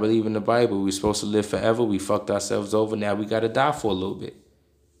changed. I believe in the Bible. We're supposed to live forever. We fucked ourselves over. Now we got to die for a little bit.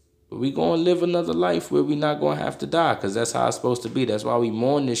 But we going to live another life where we not going to have to die because that's how it's supposed to be. That's why we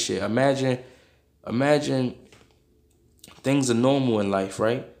mourn this shit. Imagine things are normal in life,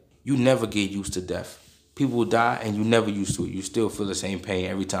 right? You never get used to death. People die and you never used to it. You still feel the same pain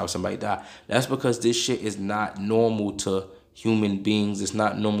every time somebody die. That's because this shit is not normal to human beings. It's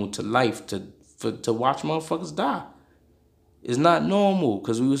not normal to life to watch motherfuckers die. It's not normal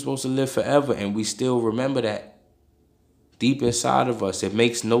because we were supposed to live forever and we still remember that deep inside of us. It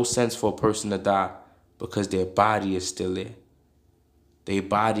makes no sense for a person to die because their body is still there. Their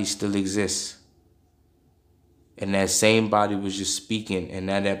body still exists. And that same body was just speaking and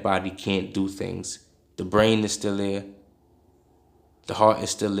now that body can't do things. The brain is still there. The heart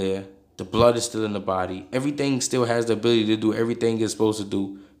is still there. The blood is still in the body. Everything still has the ability to do everything it's supposed to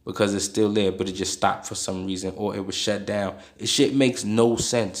do because it's still there, but it just stopped for some reason or it was shut down. This shit makes no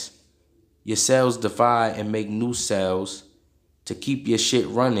sense. Your cells divide and make new cells to keep your shit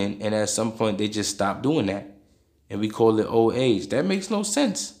running, and at some point they just stop doing that. And we call it old age. That makes no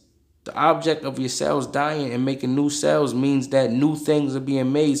sense. The object of your cells dying and making new cells means that new things are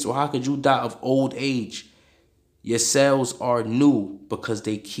being made. So how could you die of old age? Your cells are new because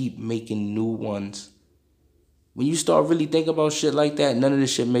they keep making new ones. When you start really thinking about shit like that, none of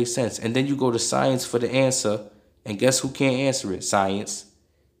this shit makes sense. And then you go to science for the answer, and guess who can't answer it? Science.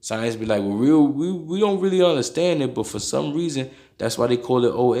 Science be like, well, we don't really understand it, but for some reason, that's why they call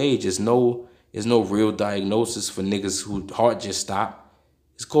it old age. There's no real diagnosis for niggas whose heart just stopped.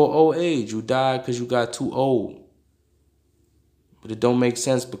 It's called old age. You died because you got too old. But it don't make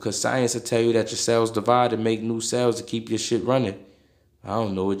sense because science will tell you that your cells divide and make new cells to keep your shit running. I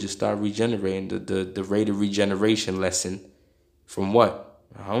don't know. It just start regenerating. The rate of regeneration lesson from what?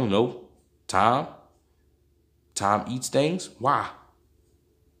 I don't know. Time? Time eats things? Why?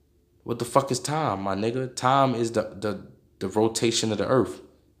 What the fuck is time, my nigga? Time is the rotation of the earth.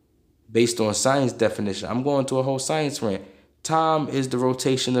 Based on science definition. I'm going to a whole science rant. Time is the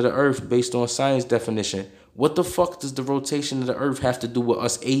rotation of the earth based on science definition. What the fuck does the rotation of the earth have to do with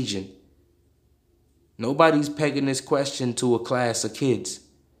us aging? Nobody's pegging this question to a class of kids.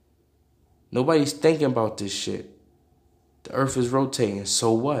 Nobody's thinking about this shit. The earth is rotating,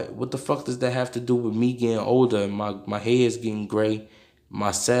 so what? What the fuck does that have to do with me getting older and my hair's getting gray,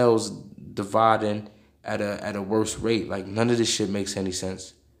 my cells dividing at a worse rate? Like, none of this shit makes any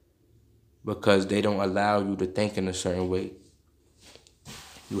sense. because they don't allow you to think in a certain way.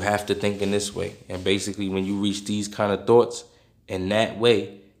 You have to think in this way. And basically, when you reach these kind of thoughts in that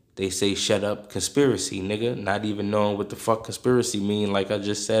way, they say, shut up, conspiracy, nigga. Not even knowing what the fuck conspiracy mean, like I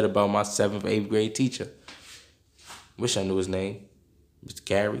just said about my 7th, 8th grade teacher. Wish I knew his name. Mr.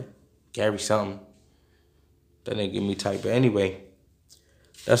 Gary something. That didn't give me type. But anyway,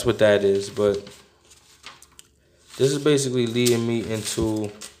 that's what that is. But this is basically leading me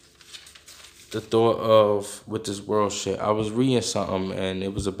into the thought of with this world shit. I was reading something and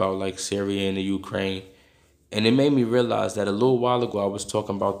it was about like Syria and the Ukraine. And it made me realize that a little while ago I was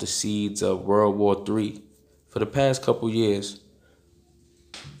talking about the seeds of World War III. For the past couple years,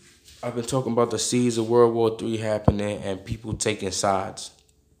 I've been talking about the seeds of World War III happening and people taking sides.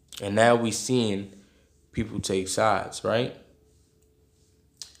 And now we seeing people take sides, right?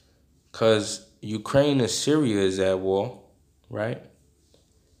 Because Ukraine and Syria is at war, right?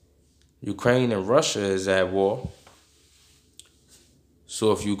 Ukraine and Russia is at war.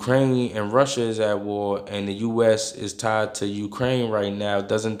 So if Ukraine and Russia is at war and the U.S. is tied to Ukraine right now,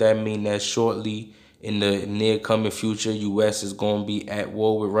 doesn't that mean that shortly in the near coming future, U.S. is going to be at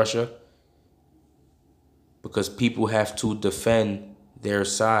war with Russia? Because people have to defend their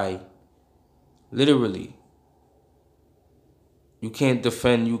side. Literally. You can't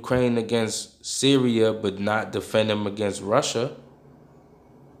defend Ukraine against Syria but not defend them against Russia.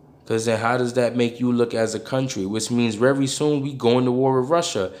 Because then how does that make you look as a country? Which means very soon we going to war with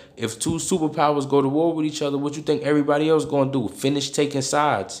Russia. If two superpowers go to war with each other, what you think everybody else going to do? Finish taking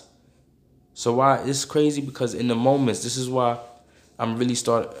sides. So why? It's crazy because in the moments, this is why I'm really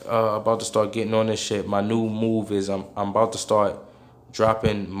about to start getting on this shit. My new move is I'm about to start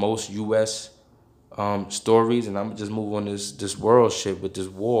dropping most U.S. Stories, and I'm just move on this world shit with this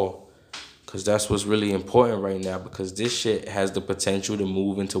war. Because that's what's really important right now. Because this shit has the potential to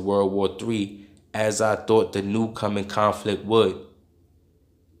move into World War III as I thought the new coming conflict would.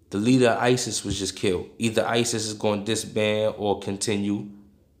 The leader of ISIS was just killed. Either ISIS is going to disband or continue.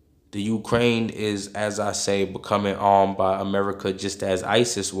 The Ukraine is, as I say, becoming armed by America just as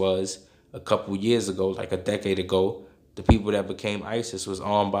ISIS was a couple years ago, like a decade ago. The people that became ISIS was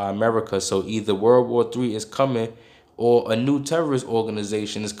armed by America. So either World War III is coming or a new terrorist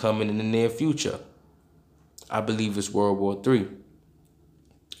organization is coming in the near future. I believe it's World War III.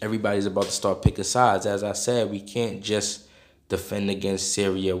 Everybody's about to start picking sides. As I said, we can't just defend against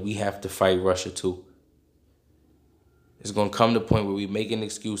Syria. We have to fight Russia too. It's going to come to the point where we making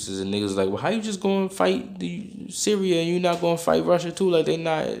excuses and niggas like, well, how you just going to fight Syria and you not going to fight Russia too? Like they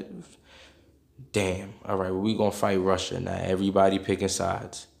not... Damn. All right, well, we going to fight Russia. Now everybody picking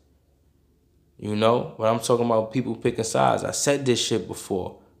sides. You know, when I'm talking about people picking sides, I said this shit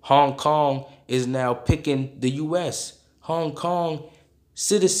before. Hong Kong is now picking the U.S. Hong Kong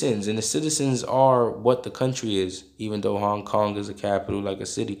citizens, and the citizens are what the country is, even though Hong Kong is a capital, like a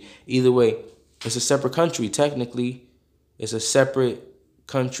city. Either way, it's a separate country. Technically, it's a separate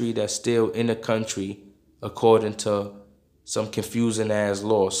country that's still in a country according to some confusing ass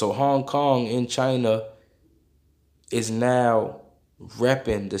law. So Hong Kong in China is now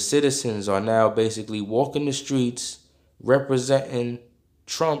repping, the citizens are now basically walking the streets representing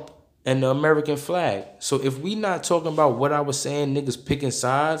Trump and the American flag. So if we not talking about what I was saying, niggas picking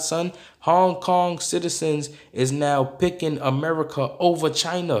sides, son, Hong Kong citizens is now picking America over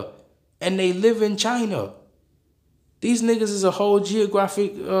China. And they live in China. These niggas is a whole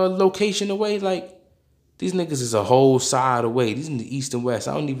geographic location away. Like, these niggas is a whole side away. These in the east and west.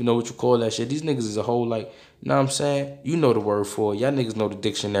 I don't even know what you call that shit. These niggas is a whole, like, you know what I'm saying? You know the word for it. Y'all niggas know the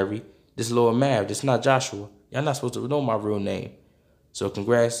dictionary. This Lord Mav. This not Joshua. Y'all not supposed to know my real name. So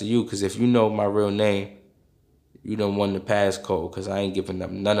congrats to you, because if you know my real name, you done won the passcode, because I ain't giving up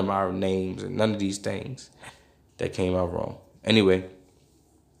none of my names and none of these things that came out wrong. Anyway.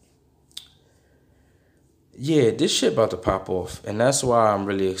 Yeah, this shit about to pop off. And that's why I'm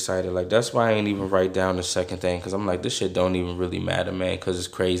really excited. Like, that's why I ain't even write down the second thing. Because I'm like, this shit don't even really matter, man. Because it's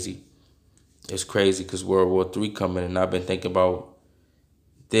crazy. It's crazy because World War III coming. And I've been thinking about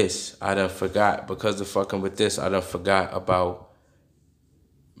this. I done forgot. Because of fucking with this, I done forgot about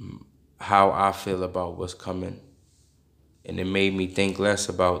how I feel about what's coming. And it made me think less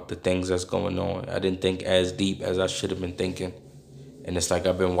about the things that's going on. I didn't think as deep as I should have been thinking. And it's like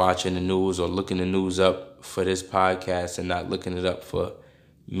I've been watching the news or looking the news up for this podcast and not looking it up for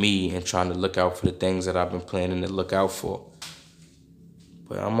me and trying to look out for the things that I've been planning to look out for.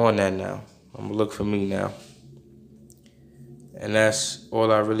 But I'm on that now. I'm going to look for me now. And that's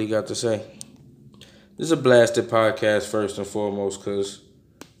all I really got to say. This is a blasted podcast first and foremost because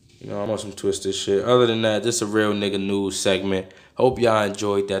I'm on some twisted shit. Other than that, this is a real nigga news segment. Hope y'all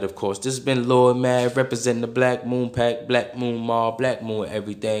enjoyed that, of course. This has been Lord Mav representing the Black Moon Pack, Black Moon Mall, Black Moon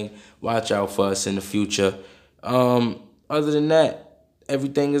everything. Watch out for us in the future. Other than that,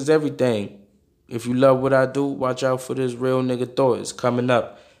 everything is everything. If you love what I do, watch out for this Real Nigga Thought. It's coming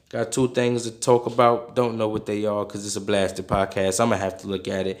up. Got 2 things to talk about. Don't know what they are because it's a blasted podcast. I'm going to have to look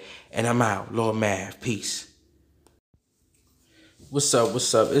at it. And I'm out. Lord Mav. Peace. What's up?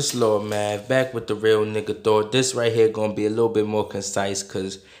 It's Lord Mav back with the Real Nigga Thought. This right here gonna be a little bit more concise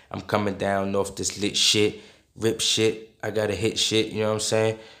because I'm coming down off this lit shit, rip shit. I gotta hit shit, you know what I'm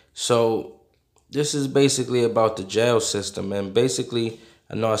saying? So this is basically about the jail system. And basically,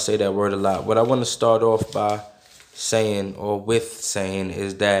 I know I say that word a lot. What I want to start off by saying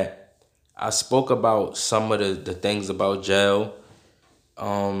is that I spoke about some of the things about jail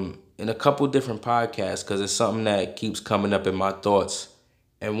in a couple different podcasts because it's something that keeps coming up in my thoughts.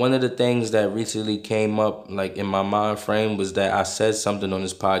 And one of the things that recently came up like in my mind frame was that I said something on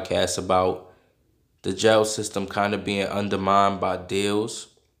this podcast about the jail system kind of being undermined by deals.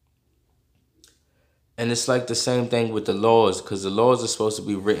 And it's like the same thing with the laws because the laws are supposed to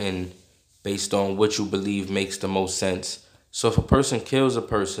be written based on what you believe makes the most sense. So if a person kills a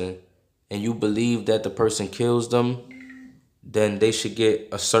person and you believe that the person kills them, then they should get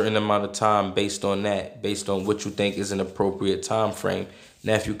a certain amount of time based on that, based on what you think is an appropriate time frame.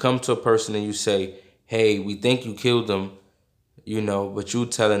 Now, if you come to a person and you say, hey, we think you killed them, but you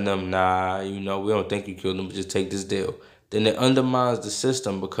telling them, nah, we don't think you killed them, but just take this deal, then it undermines the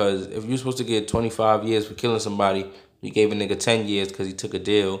system because if you're supposed to get 25 years for killing somebody, you gave a nigga 10 years because he took a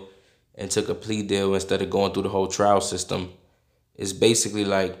deal and took a plea deal instead of going through the whole trial system. It's basically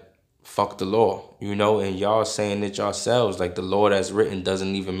like, fuck the law, and y'all saying it yourselves, like the law that's written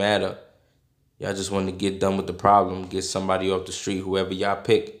doesn't even matter. Y'all just want to get done with the problem, get somebody off the street, whoever y'all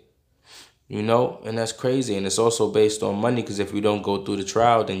pick, and that's crazy. And it's also based on money because if you don't go through the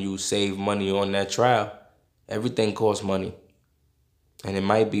trial, then you save money on that trial. Everything costs money. And it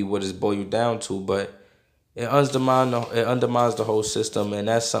might be what it's boiled down to, but it undermines the whole system. And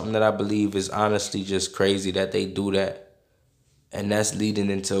that's something that I believe is honestly just crazy that they do that. And that's leading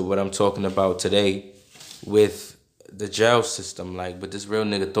into what I'm talking about today with the jail system. But this Real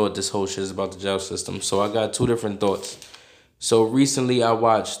Nigga Thought, this whole shit is about the jail system. So I got 2 different thoughts. So recently I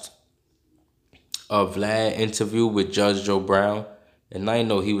watched a Vlad interview with Judge Joe Brown. And I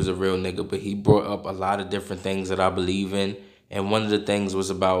know he was a real nigga, but he brought up a lot of different things that I believe in. And one of the things was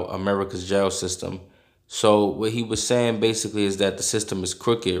about America's jail system. So what he was saying basically is that the system is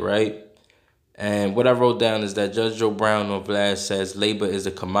crooked, right? And what I wrote down is that Judge Joe Brown on Vlad says labor is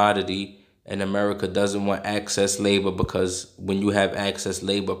a commodity and America doesn't want access labor because when you have access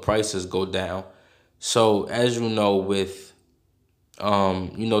labor, prices go down. So as you know, with,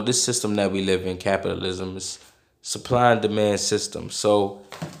 this system that we live in, capitalism, is supply and demand system. So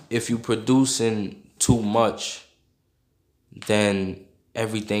if you producing too much, then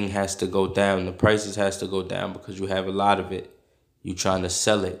everything has to go down. The prices has to go down because you have a lot of it. You trying to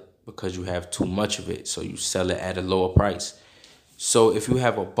sell it because you have too much of it, so you sell it at a lower price. So if you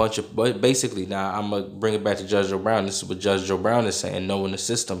have a bunch of, but basically, now I'm going to bring it back to Judge Joe Brown. This is what Judge Joe Brown is saying, knowing the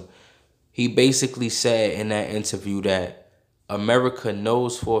system. He basically said in that interview that America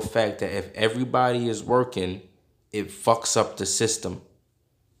knows for a fact that if everybody is working, it fucks up the system.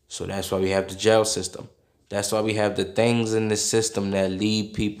 So that's why we have the jail system. That's why we have the things in the system that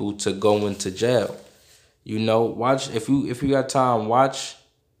lead people to go into jail. Watch, if you got time, watch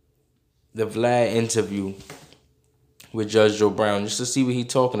the Vlad interview with Judge Joe Brown just to see what he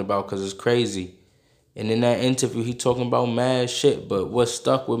talking about because it's crazy. And in that interview, he talking about mad shit. But what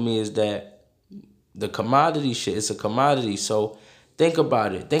stuck with me is that the commodity shit is a commodity. So think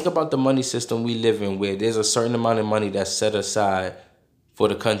about it. Think about the money system we live in where there's a certain amount of money that's set aside for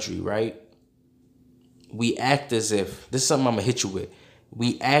the country, right? We act as if, this is something I'm going to hit you with.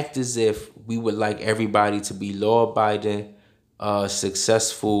 We act as if we would like everybody to be law-abiding,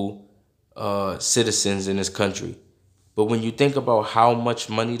 successful citizens in this country. But when you think about how much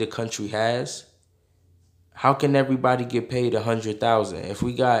money the country has, how can everybody get paid $100,000? If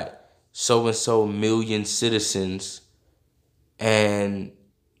we got so-and-so million citizens and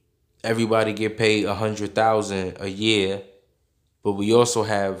everybody get paid $100,000 a year, but we also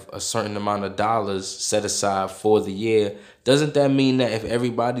have a certain amount of dollars set aside for the year, doesn't that mean that if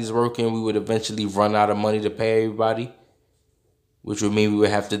everybody's working, we would eventually run out of money to pay everybody? Which would mean we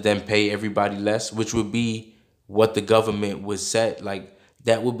would have to then pay everybody less, which would be what the government would set.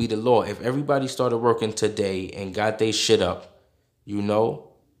 That would be the law. If everybody started working today and got their shit up,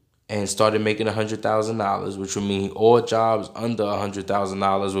 and started making $100,000, which would mean all jobs under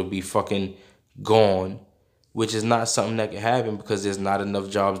 $100,000 would be fucking gone, which is not something that can happen because there's not enough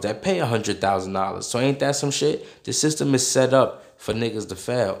jobs that pay $100,000. So ain't that some shit? The system is set up for niggas to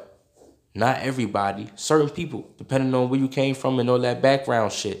fail. Not everybody, certain people, depending on where you came from and all that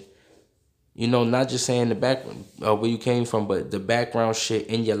background shit. You know, not just saying the background where you came from, but the background shit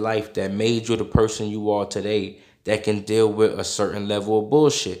in your life that made you the person you are today that can deal with a certain level of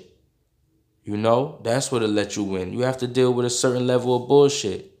bullshit. You know, that's what'll let you win. You have to deal with a certain level of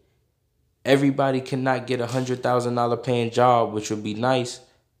bullshit. Everybody cannot get $100,000 paying job, which would be nice,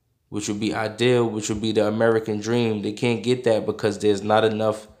 which would be ideal, which would be the American dream. They can't get that because there's not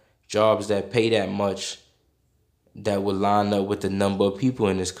enough jobs that pay that much that would line up with the number of people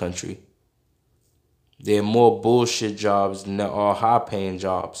in this country. There are more bullshit jobs than there are high-paying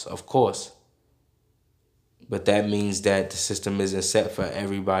jobs, of course. But that means that the system isn't set for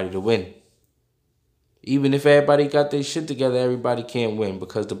everybody to win. Even if everybody got their shit together, everybody can't win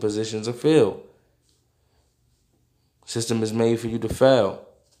because the positions are filled. System is made for you to fail.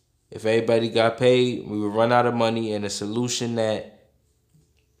 If everybody got paid, we would run out of money, and the solution that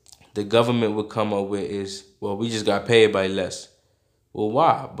the government would come up with is, well, we just got paid by less. Well,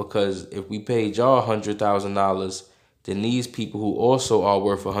 why? Because if we paid y'all $100,000, then these people who also are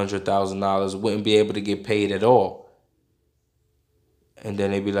worth $100,000 wouldn't be able to get paid at all. And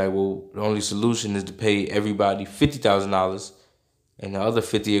then they'd be like, well, the only solution is to pay everybody $50,000, and the other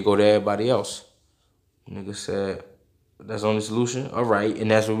 50 would go to everybody else. Nigga said, that's the only solution? All right,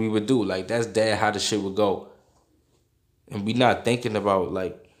 and that's what we would do. Like, that's dead how the shit would go. And we not thinking about,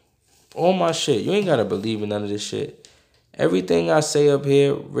 like, all my shit. You ain't got to believe in none of this shit. Everything I say up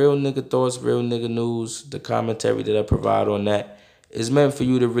here, real nigga thoughts, real nigga news, the commentary that I provide on that, is meant for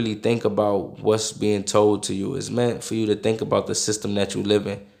you to really think about what's being told to you. It's meant for you to think about the system that you live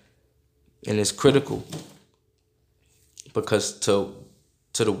in. And it's critical. Because to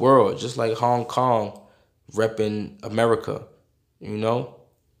the world, just like Hong Kong repping America, you know?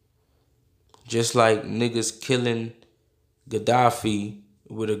 Just like niggas killing Gaddafi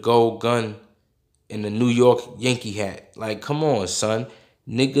with a gold gun in a New York Yankee hat. Like, come on, son.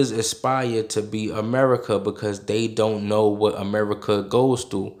 Niggas aspire to be America because they don't know what America goes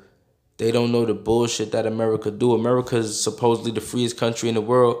through. They don't know the bullshit that America do. America is supposedly the freest country in the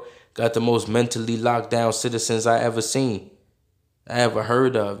world. Got the most mentally locked down citizens I ever seen. I ever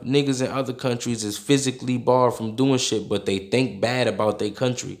heard of. Niggas in other countries is physically barred from doing shit, but they think bad about their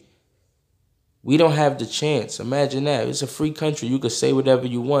country. We don't have the chance. Imagine that. It's a free country. You could say whatever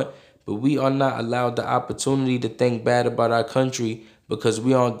you want, but we are not allowed the opportunity to think bad about our country because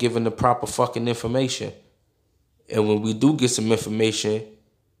we aren't given the proper fucking information. And when we do get some information,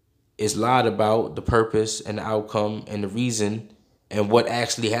 it's lied about. The purpose and the outcome and the reason and what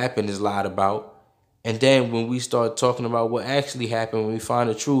actually happened is lied about. And then when we start talking about what actually happened, when we find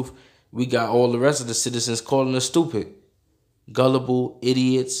the truth, we got all the rest of the citizens calling us stupid, gullible,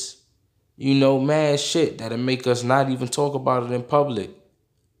 idiots, you know, mad shit that'll make us not even talk about it in public.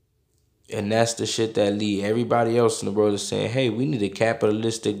 And that's the shit that lead everybody else in the world is saying, hey, we need a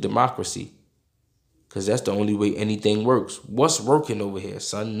capitalistic democracy. Because that's the only way anything works. What's working over here,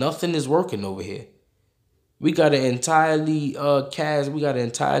 son? Nothing is working over here. We got an entirely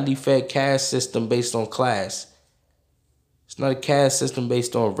fed caste system based on class. It's not a caste system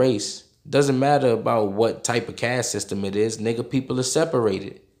based on race. It doesn't matter about what type of caste system it is. Nigga, people are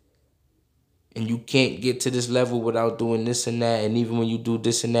separated. And you can't get to this level without doing this and that. And even when you do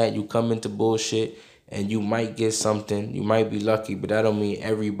this and that, you come into bullshit and you might get something. You might be lucky, but that don't mean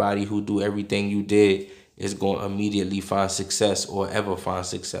everybody who do everything you did is going to immediately find success or ever find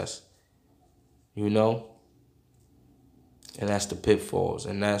success. You know? And that's the pitfalls.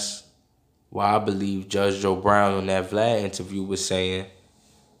 And that's why I believe Judge Joe Brown on that Vlad interview was saying,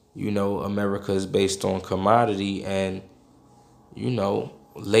 you know, America is based on commodity and, you know,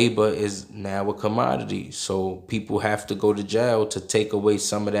 labor is now a commodity. So people have to go to jail to take away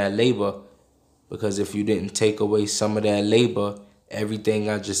some of that labor, because if you didn't take away some of that labor, everything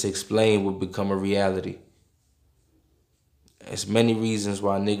I just explained would become a reality. There's many reasons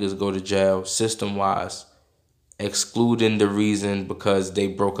why niggas go to jail system-wise, excluding the reason because they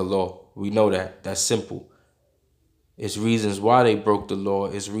broke a law. We know that. That's simple. It's reasons why they broke the law.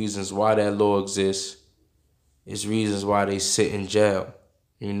 It's reasons why that law exists. It's reasons why they sit in jail.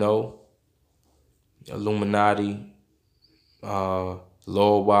 You know, Illuminati,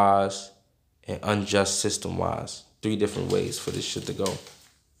 law-wise, and unjust system-wise. 3 different ways for this shit to go.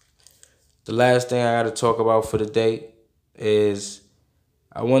 The last thing I got to talk about for the day is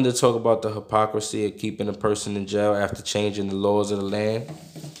I wanted to talk about the hypocrisy of keeping a person in jail after changing the laws of the land.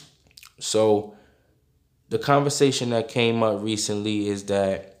 So the conversation that came up recently is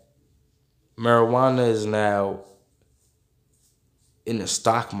that marijuana is now in the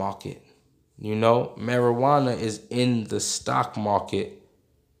stock market. You know, marijuana is in the stock market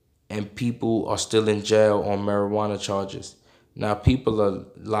and people are still in jail on marijuana charges. Now, people are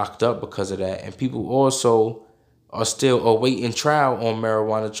locked up because of that, and people also are still awaiting trial on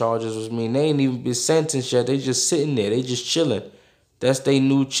marijuana charges, which mean they ain't even been sentenced yet. They just sitting there. They just chilling. That's their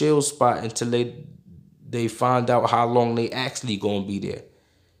new chill spot until they find out how long they actually gonna be there.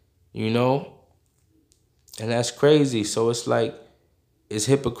 You know? And that's crazy. So it's like, it's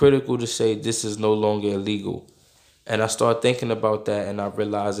hypocritical to say this is no longer illegal. And I start thinking about that and I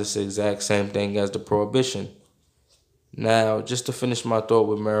realize it's the exact same thing as the prohibition. Now, just to finish my thought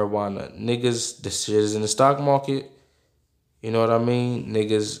with marijuana, niggas, this shit is in the stock market. You know what I mean?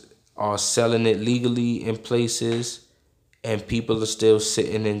 Niggas are selling it legally in places and people are still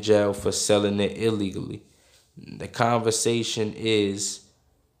sitting in jail for selling it illegally. The conversation is,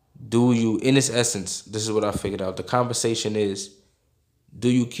 do you, in its essence, this is what I figured out. The conversation is, do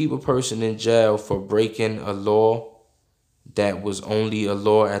you keep a person in jail for breaking a law that was only a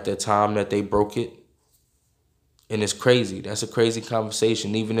law at the time that they broke it? And it's crazy. That's a crazy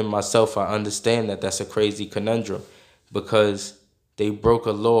conversation. Even in myself, I understand that that's a crazy conundrum because they broke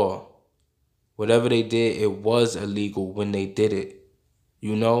a law. Whatever they did, it was illegal when they did it.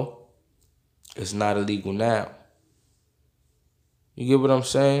 You know? It's not illegal now. You get what I'm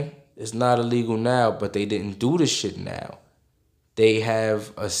saying? It's not illegal now, but they didn't do the shit now. They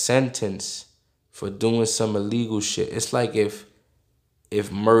have a sentence for doing some illegal shit. It's like if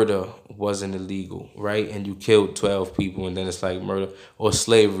murder wasn't illegal, right? And you killed 12 people and then it's like murder, or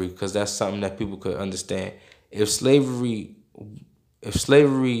slavery, because that's something that people could understand. If slavery,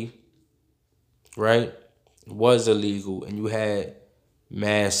 right, was illegal and you had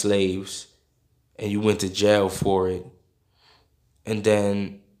mad slaves and you went to jail for it, and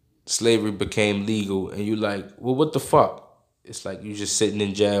then slavery became legal and you like, well, what the fuck? It's like you just sitting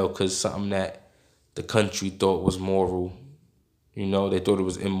in jail because something that the country thought was moral. You know, they thought it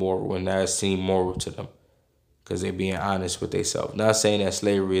was immoral and now it seemed moral to them because they're being honest with themselves. Not saying that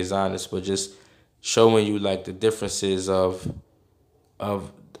slavery is honest, but just showing you like the differences of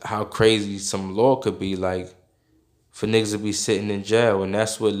how crazy some law could be, like for niggas to be sitting in jail. And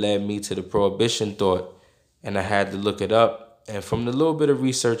that's what led me to the prohibition thought. And I had to look it up. And from the little bit of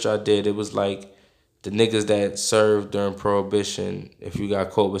research I did, it was like the niggas that served during prohibition, if you got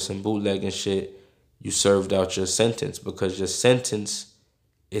caught with some bootleg and shit, you served out your sentence because your sentence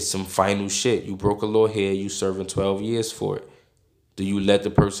is some final shit. You broke a law here, you serving 12 years for it. Do you let the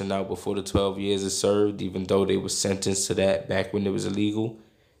person out before the 12 years is served, even though they were sentenced to that back when it was illegal?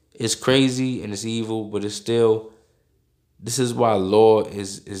 It's crazy and it's evil, but it's still, this is why law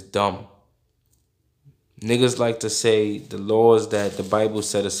is dumb. Niggas like to say the laws that the Bible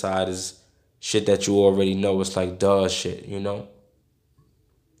set aside is shit that you already know. It's like duh shit, you know?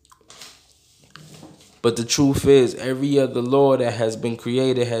 But the truth is, every other law that has been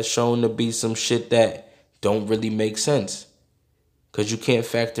created has shown to be some shit that don't really make sense. Because you can't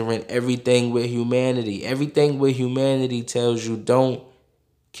factor in everything with humanity. Everything with humanity tells you don't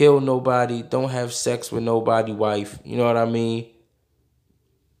kill nobody, don't have sex with nobody wife. You know what I mean?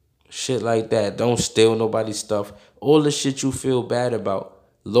 Shit like that. Don't steal nobody's stuff. All the shit you feel bad about.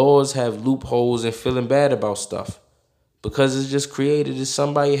 Laws have loopholes and feeling bad about stuff. Because it's just created in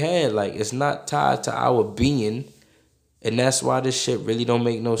somebody's head. Like, it's not tied to our being. And that's why this shit really don't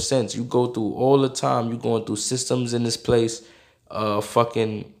make no sense. You go through all the time. You going through systems in this place.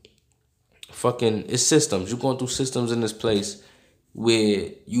 Fucking, it's systems. You going through systems in this place where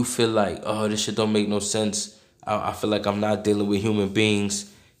you feel like, oh, this shit don't make no sense. I feel like I'm not dealing with human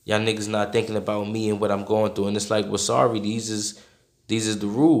beings. Y'all niggas not thinking about me and what I'm going through. And it's like, well, sorry, these is the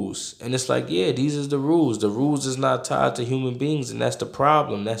rules. And it's like, yeah, these is the rules. The rules is not tied to human beings, and that's the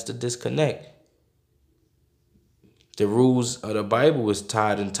problem. That's the disconnect. The rules of the Bible is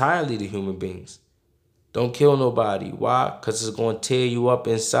tied entirely to human beings. Don't kill nobody. Why? Because it's going to tear you up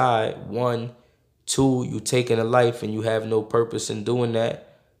inside. 1, 2, you taking a life and you have no purpose in doing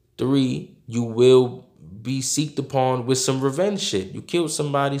that. 3, you will be seeked upon with some revenge shit. You killed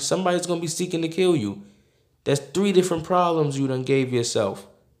somebody, somebody's going to be seeking to kill you. That's 3 different problems you done gave yourself.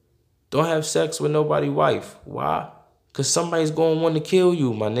 Don't have sex with nobody's wife. Why? Because somebody's going to want to kill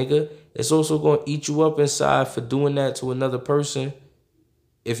you, my nigga. It's also going to eat you up inside for doing that to another person.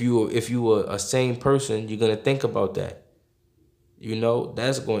 If you were a sane person, you're going to think about that. You know,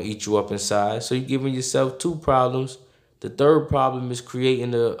 that's going to eat you up inside. So you're giving yourself 2 problems. The third problem is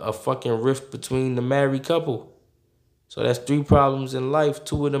creating a fucking rift between the married couple. So that's 3 problems in life.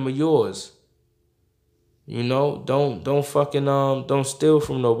 2 of them are yours. You know, don't fucking don't steal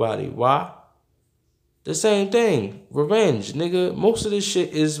from nobody. Why? The same thing. Revenge, nigga. Most of this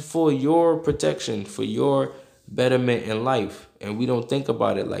shit is for your protection, for your betterment in life. And we don't think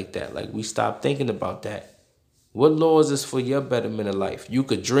about it like that. Like, we stop thinking about that. What laws is for your betterment in life? You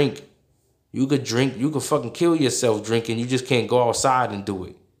could drink. You could fucking kill yourself drinking. You just can't go outside and do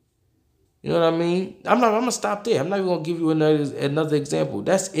it. You know what I mean? I'm gonna stop there. I'm not even gonna give you another example.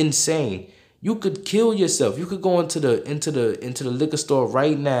 That's insane. You could kill yourself. You could go into the liquor store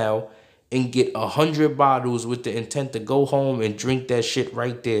right now and get 100 bottles with the intent to go home and drink that shit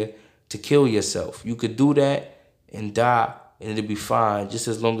right there to kill yourself. You could do that and die, and it'll be fine, just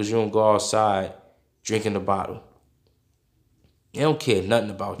as long as you don't go outside drinking the bottle. They don't care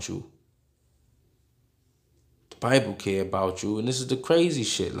nothing about you. The Bible care about you, and this is the crazy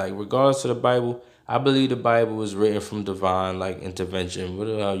shit. Like, regardless of the Bible, I believe the Bible was written from divine, like, intervention,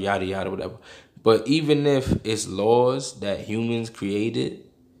 whatever, yada, yada, whatever. But even if it's laws that humans created,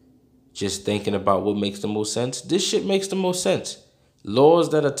 just thinking about what makes the most sense, this shit makes the most sense.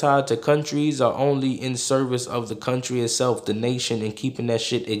 Laws that are tied to countries are only in service of the country itself, the nation, and keeping that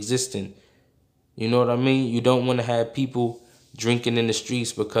shit existing. You know what I mean? You don't want to have people drinking in the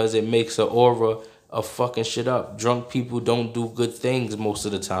streets because it makes an aura of fucking shit up. Drunk people don't do good things most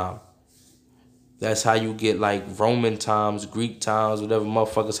of the time. That's how you get, like, Roman times, Greek times, whatever,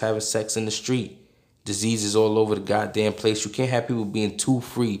 motherfuckers having sex in the street. Diseases all over the goddamn place. You can't have people being too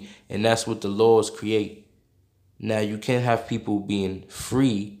free, and that's what the laws create. Now, you can't have people being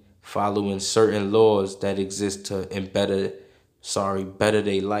free following certain laws that exist to better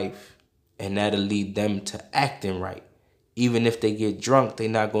their life, and that'll lead them to acting right. Even if they get drunk, they're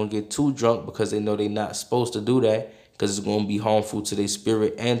not going to get too drunk because they know they're not supposed to do that because it's going to be harmful to their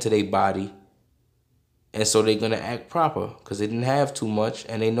spirit and to their body. And so they're going to act proper because they didn't have too much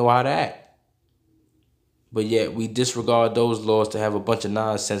and they know how to act. But yet we disregard those laws to have a bunch of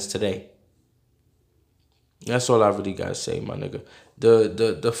nonsense today. That's all I really got to say, my nigga.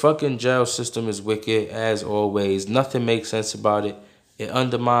 The fucking jail system is wicked, as always. Nothing makes sense about it. It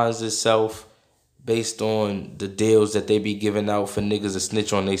undermines itself based on the deals that they be giving out for niggas to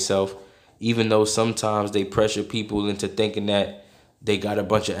snitch on themselves. Even though sometimes they pressure people into thinking that they got a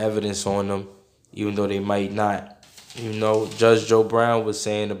bunch of evidence on them, even though they might not. You know, Judge Joe Brown was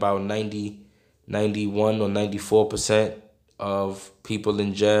saying about 91 or 94% of people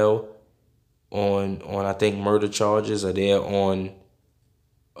in jail on I think murder charges are there on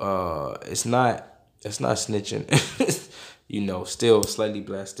it's not snitching. You know, still slightly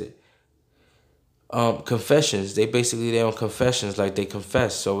blasted. Confessions. They on confessions, like they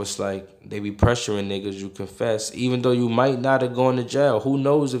confess. So it's like they be pressuring niggas, you confess. Even though you might not have gone to jail. Who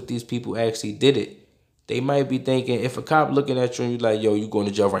knows if these people actually did it? They might be thinking, if a cop looking at you and you like, yo, you going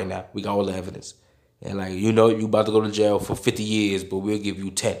to jail right now. We got all the evidence. And like, you know, you about to go to jail for 50 years, but we'll give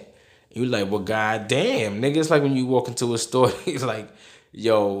you 10. You like, well, goddamn, nigga. It's like when you walk into a store, it's like,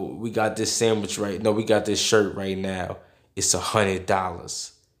 yo, we got this sandwich right. No, we got this shirt right now. It's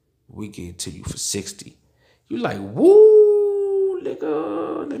 $100. We get it to you for 60. You like, woo,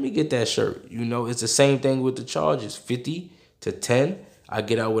 nigga, let me get that shirt. You know, it's the same thing with the charges. 50 to 10. I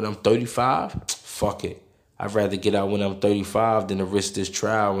get out when I'm 35. Fuck it. I'd rather get out when I'm 35 than to risk this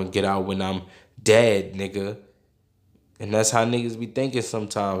trial and get out when I'm dead, nigga. And that's how niggas be thinking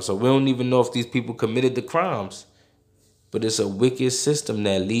sometimes. So we don't even know if these people committed the crimes. But it's a wicked system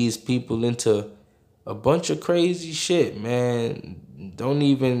that leads people into a bunch of crazy shit, man. Don't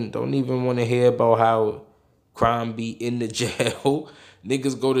even want to hear about how crime be in the jail.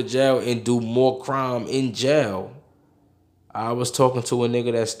 Niggas go to jail and do more crime in jail. I was talking to a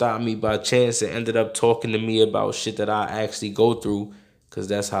nigga that stopped me by chance and ended up talking to me about shit that I actually go through, because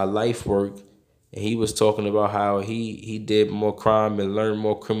that's how life works. And he was talking about how he did more crime and learned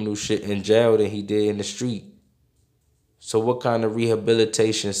more criminal shit in jail than he did in the street. So what kind of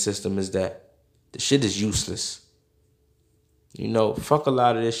rehabilitation system is that? The shit is useless. You know, fuck a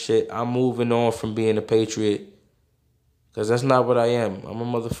lot of this shit. I'm moving on from being a patriot, because that's not what I am. I'm a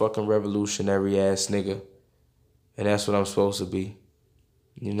motherfucking revolutionary ass nigga. And that's what I'm supposed to be.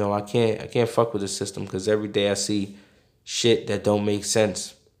 You know, I can't fuck with the system, because every day I see shit that don't make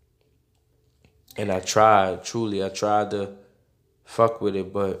sense. And I tried to fuck with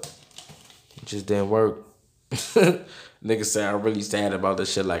it, but it just didn't work. Niggas say I'm really sad about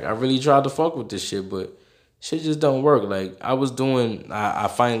this shit. Like, I really tried to fuck with this shit, but shit just don't work. Like, I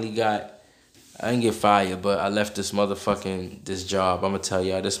finally got, I didn't get fired, but I left this job. I'm gonna tell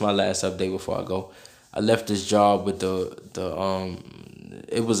y'all, this is my last update before I go. I left this job with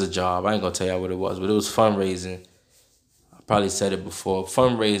it was a job. I ain't gonna tell y'all what it was, but it was fundraising. probably said it before.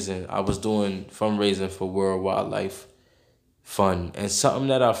 Fundraising. I was doing fundraising for World Wildlife Fund. And something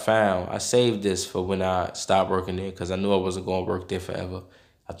that I found, I saved this for when I stopped working there because I knew I wasn't going to work there forever.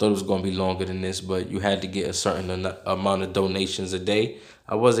 I thought it was going to be longer than this, but you had to get a certain amount of donations a day.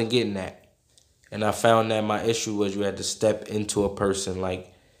 I wasn't getting that. And I found that my issue was you had to step into a person.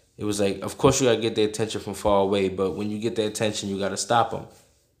 Like, it was like, of course you got to get their attention from far away, but when you get their attention, you got to stop them.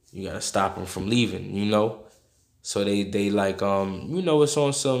 You got to stop them from leaving, you know? So they like, you know, it's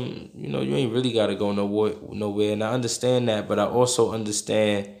on some, you know, you ain't really got to go nowhere. And I understand that, but I also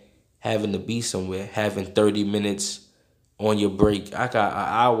understand having to be somewhere, having 30 minutes on your break. I got an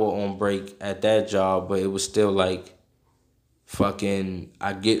hour on break at that job, but it was still like, fucking,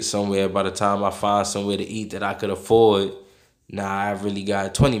 I get somewhere by the time I find somewhere to eat that I could afford. Now I really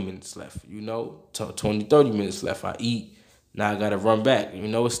got 20 minutes left, you know, 20, 30 minutes left. I eat. Now I got to run back. You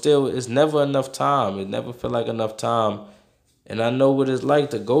know, it's never enough time. It never feel like enough time. And I know what it's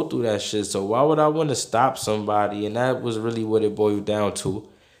like to go through that shit. So why would I want to stop somebody? And that was really what it boiled down to.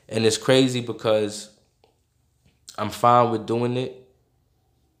 And it's crazy because I'm fine with doing it,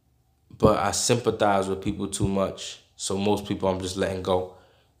 but I sympathize with people too much. So most people I'm just letting go.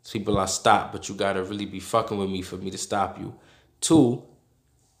 People I stop, but you gotta really be fucking with me for me to stop you. Two,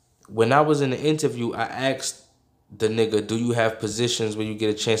 when I was in the interview, I asked the nigga, do you have positions where you get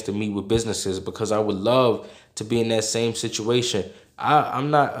a chance to meet with businesses? Because I would love to be in that same situation.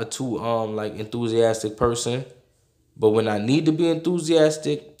 I'm not a too like enthusiastic person, but when I need to be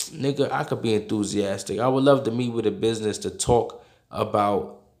enthusiastic, nigga, I could be enthusiastic. I would love to meet with a business to talk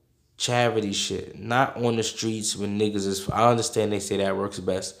about charity shit, not on the streets when niggas is, I understand they say that works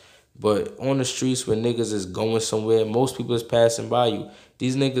best, but on the streets when niggas is going somewhere, most people is passing by you.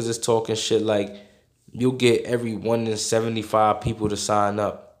 These niggas is talking shit like, you'll get every 1 in 75 people to sign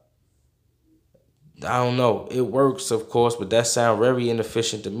up. I don't know. It works, of course, but that sound very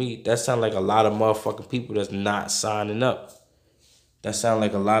inefficient to me. That sound like a lot of motherfucking people that's not signing up. That sound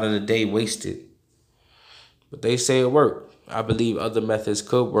like a lot of the day wasted. But they say it worked. I believe other methods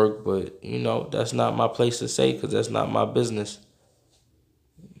could work, but, you know, that's not my place to say because that's not my business.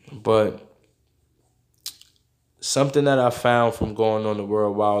 But something that I found from going on the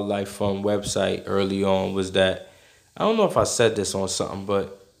World Wildlife Fund website early on was that, I don't know if I said this on something,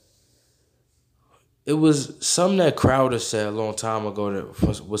 but it was something that Crowder said a long time ago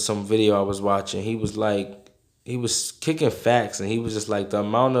that was some video I was watching. He was like, he was kicking facts, and he was just like, the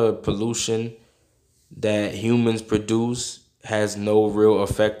amount of pollution that humans produce has no real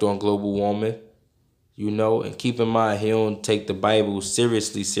effect on global warming, you know? And keep in mind, he don't take the Bible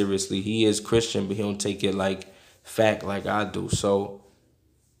seriously. He is Christian, but he don't take it like fact like I do. So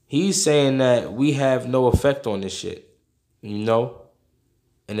he's saying that we have no effect on this shit, you know?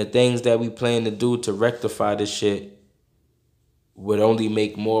 And the things that we plan to do to rectify this shit would only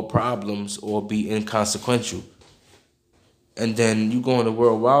make more problems or be inconsequential. And then you go on the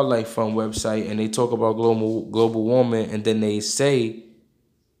World Wildlife Fund website and they talk about global warming, and then they say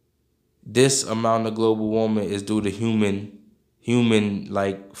this amount of global warming is due to human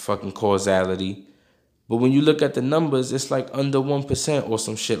like fucking causality. But when you look at the numbers, it's like under 1% or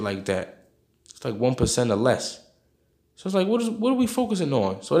some shit like that. It's like 1% or less. So it's like, what are we focusing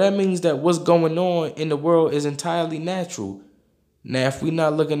on? So that means that what's going on in the world is entirely natural. Now, if we're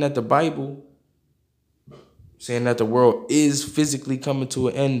not looking at the Bible, saying that the world is physically coming to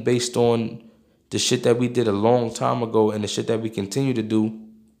an end based on the shit that we did a long time ago and the shit that we continue to do,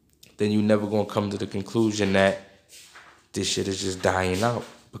 then you never gonna come to the conclusion that this shit is just dying out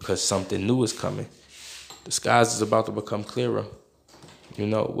because something new is coming. The skies is about to become clearer. You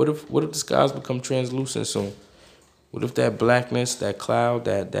know, what if the skies become translucent soon? What if that blackness, that cloud,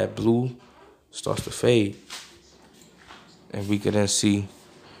 that blue starts to fade? And we could then see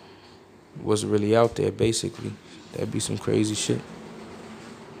what's really out there, basically. That'd be some crazy shit.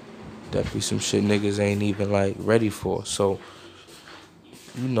 That'd be some shit niggas ain't even, like, ready for. So,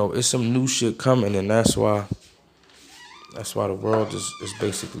 you know, it's some new shit coming, and that's why the world is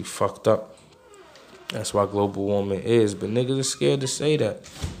basically fucked up. That's why global warming is. But niggas are scared to say that.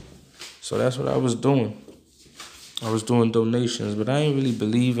 So that's what I was doing. I was doing donations, but I ain't really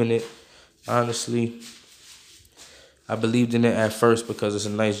believe in it, honestly. I believed in it at first because it's a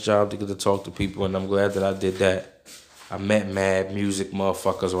nice job to get to talk to people, and I'm glad that I did that. I met mad music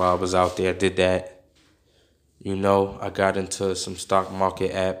motherfuckers while I was out there. I did that. You know, I got into some stock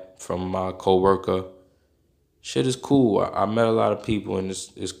market app from my coworker. Shit is cool. I met a lot of people, and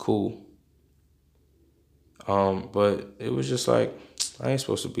it's cool. But it was just like, I ain't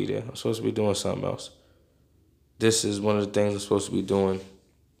supposed to be there. I'm supposed to be doing something else. This is one of the things I'm supposed to be doing.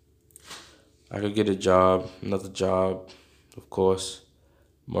 I could get a job, another job, of course.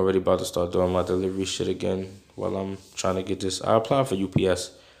 I'm already about to start doing my delivery shit again while I'm trying to get this. I applied for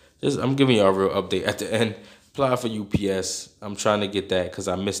UPS. I'm giving y'all a real update at the end. Apply for UPS. I'm trying to get that because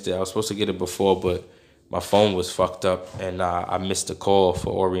I missed it. I was supposed to get it before, but my phone was fucked up and I missed the call for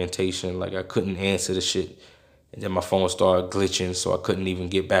orientation. Like I couldn't answer the shit. And then my phone started glitching, so I couldn't even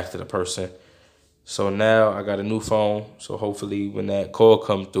get back to the person. So now I got a new phone. So hopefully when that call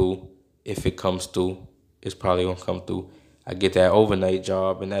come through, if it comes through, it's probably gonna come through. I get that overnight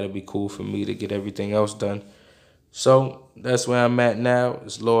job and that'll be cool for me to get everything else done. So that's where I'm at now.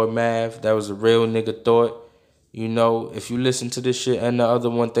 It's Lord Mav. That was a real nigga thought. You know, if you listen to this shit and the other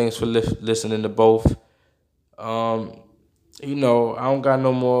one, thanks for listening to both. You know, I don't got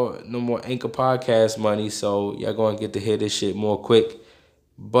no more Anchor podcast money, so y'all gonna get to hear this shit more quick.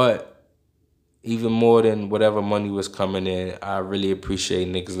 But even more than whatever money was coming in, I really appreciate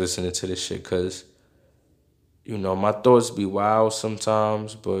niggas listening to this shit, cause you know my thoughts be wild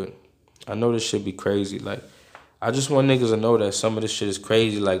sometimes, but I know this shit be crazy. Like I just want niggas to know that some of this shit is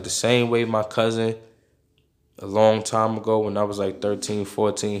crazy. Like the same way my cousin, a long time ago when I was like 13,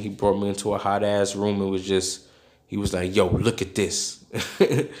 14, he brought me into a hot ass room and he was like, yo, look at this.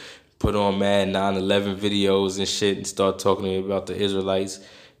 Put on mad 9/11 videos and shit and start talking to me about the Israelites.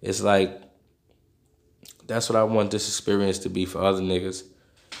 It's like, that's what I want this experience to be for other niggas.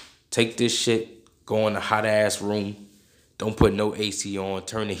 Take this shit, go in a hot ass room. Don't put no AC on.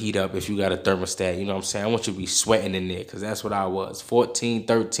 Turn the heat up if you got a thermostat. You know what I'm saying? I want you to be sweating in there because that's what I was. 14,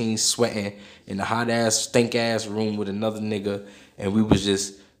 13, sweating in the hot-ass, stink-ass room with another nigga. And we was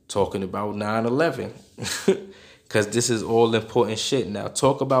just talking about 9/11. Because this is all important shit. Now,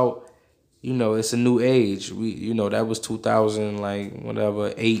 talk about, you know, it's a new age. You know, that was 2000, like,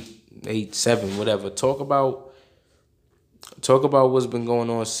 whatever, 8, 7, whatever. Talk about what's been going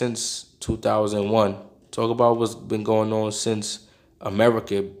on since 2001. Talk about what's been going on since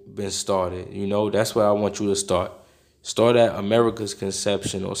America been started. You know, that's where I want you to start. Start at America's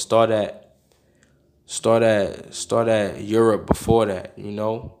conception, or start at Europe before that, you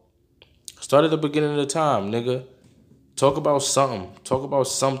know? Start at the beginning of the time, nigga. Talk about something. Talk about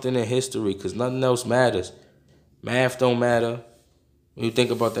something in history, because nothing else matters. Math don't matter. When you think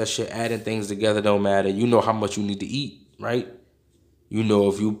about that shit, adding things together don't matter. You know how much you need to eat, right? You know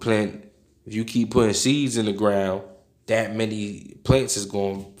if you keep putting seeds in the ground, that many plants is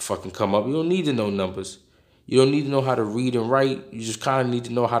going to fucking come up. You don't need to know numbers. You don't need to know how to read and write. You just kind of need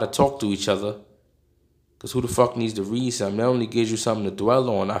to know how to talk to each other. Because who the fuck needs to read something? That only gives you something to dwell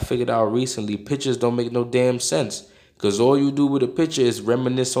on. I figured out recently, pictures don't make no damn sense. Because all you do with a picture is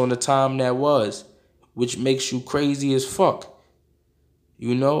reminisce on the time that was, which makes you crazy as fuck.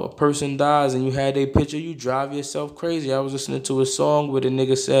 You know, a person dies and you had a picture, you drive yourself crazy. I was listening to a song where the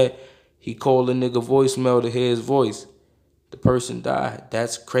nigga said he called a nigga voicemail to hear his voice. The person died.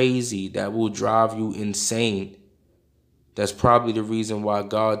 That's crazy. That will drive you insane. That's probably the reason why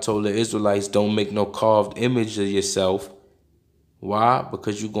God told the Israelites don't make no carved image of yourself. Why?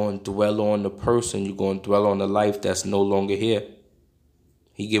 Because you're going to dwell on the person. You're going to dwell on the life that's no longer here.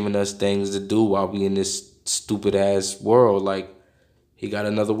 He giving us things to do while we in this stupid ass world. Like, he got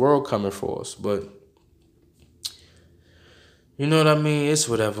another world coming for us. But, you know what I mean? It's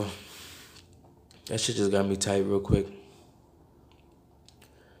whatever. That shit just got me tight real quick.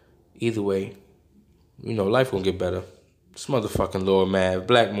 Either way, you know, life gonna get better. This motherfucking Lord Mav,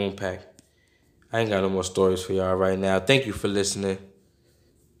 Black Moon Pack. I ain't got no more stories for y'all right now. Thank you for listening.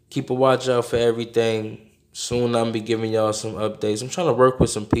 Keep a watch out for everything. Soon I'm be giving y'all some updates. I'm trying to work with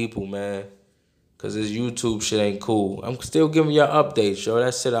some people, man. Because this YouTube shit ain't cool. I'm still giving y'all updates, yo.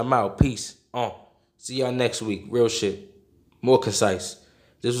 That's it. I'm out. Peace. See y'all next week. Real shit. More concise.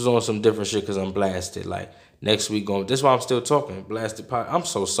 This was on some different shit because I'm blasted. Like, next week, this is why I'm still talking. Blasted pod. I'm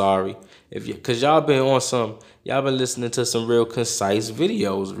so sorry. Because y'all been listening to some real concise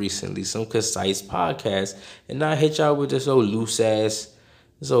videos recently. Some concise podcasts. And I hit y'all with this old loose-ass,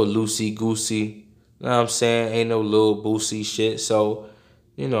 this old loosey-goosey, you know what I'm saying? Ain't no little boosie shit. So,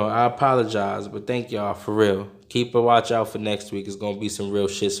 you know, I apologize. But thank y'all for real. Keep a watch out for next week. It's going to be some real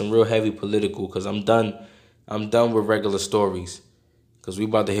shit. Some real heavy political. Because I'm done with regular stories. Because we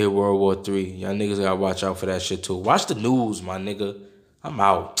about to hit World War III. Y'all niggas gotta watch out for that shit too. Watch the news, my nigga. I'm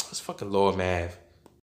out. It's fucking Lord Mav.